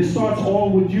it starts all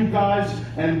with you guys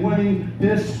and winning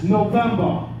this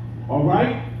November. All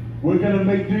right? We're gonna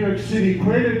make New York City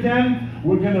great again.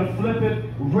 We're gonna flip it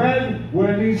red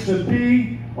where it needs to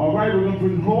be. All right? We're gonna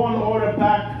bring law and order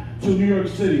back to New York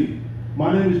City.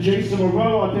 My name is Jason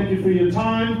Morello. I thank you for your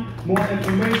time. More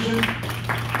information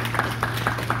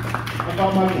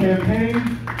about my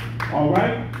campaign, all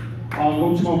right?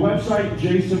 Go to my website,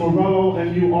 Jason Morello,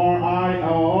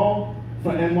 MURILO,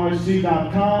 for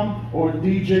NYC.com, or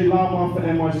DJ Lama for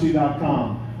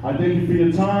NYC.com. I thank you for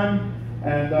your time,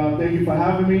 and thank you for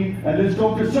having me. And let's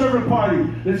go Conservative Party.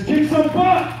 Let's kick some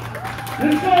butt.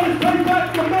 Let's go. Let's bring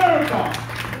back America.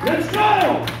 Let's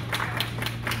go.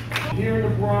 Here in the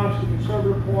Bronx, the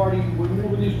Conservative Party, we're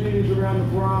moving these meetings around the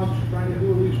Bronx, trying to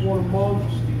do at least one a month.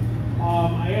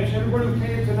 I ask everybody who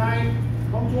came tonight,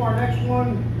 come to our next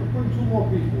one. We're putting 2 more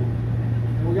people.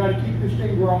 And we got to keep this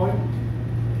thing growing.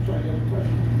 Sorry, you have a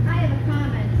question? I have a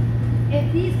comment.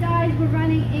 If these guys were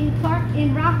running in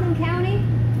Rockland County,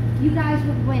 you guys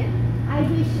would win. I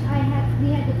wish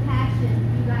we had the passion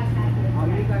you guys have here. Oh,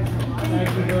 you guys know. Thank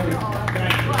you very much.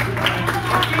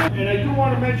 And I do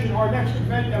want to mention our next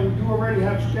event that we do already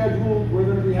have scheduled. We're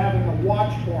going to be having a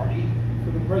watch party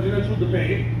for the presidential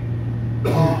debate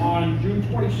on June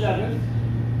 27th.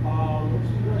 What's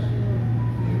the address here?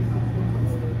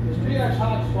 It's 3X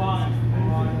Hotspot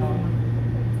on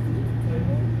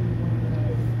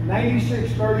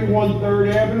 9631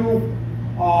 3rd Avenue.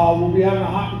 We'll be having a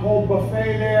hot and cold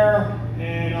buffet there,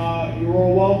 and you're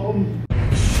all welcome.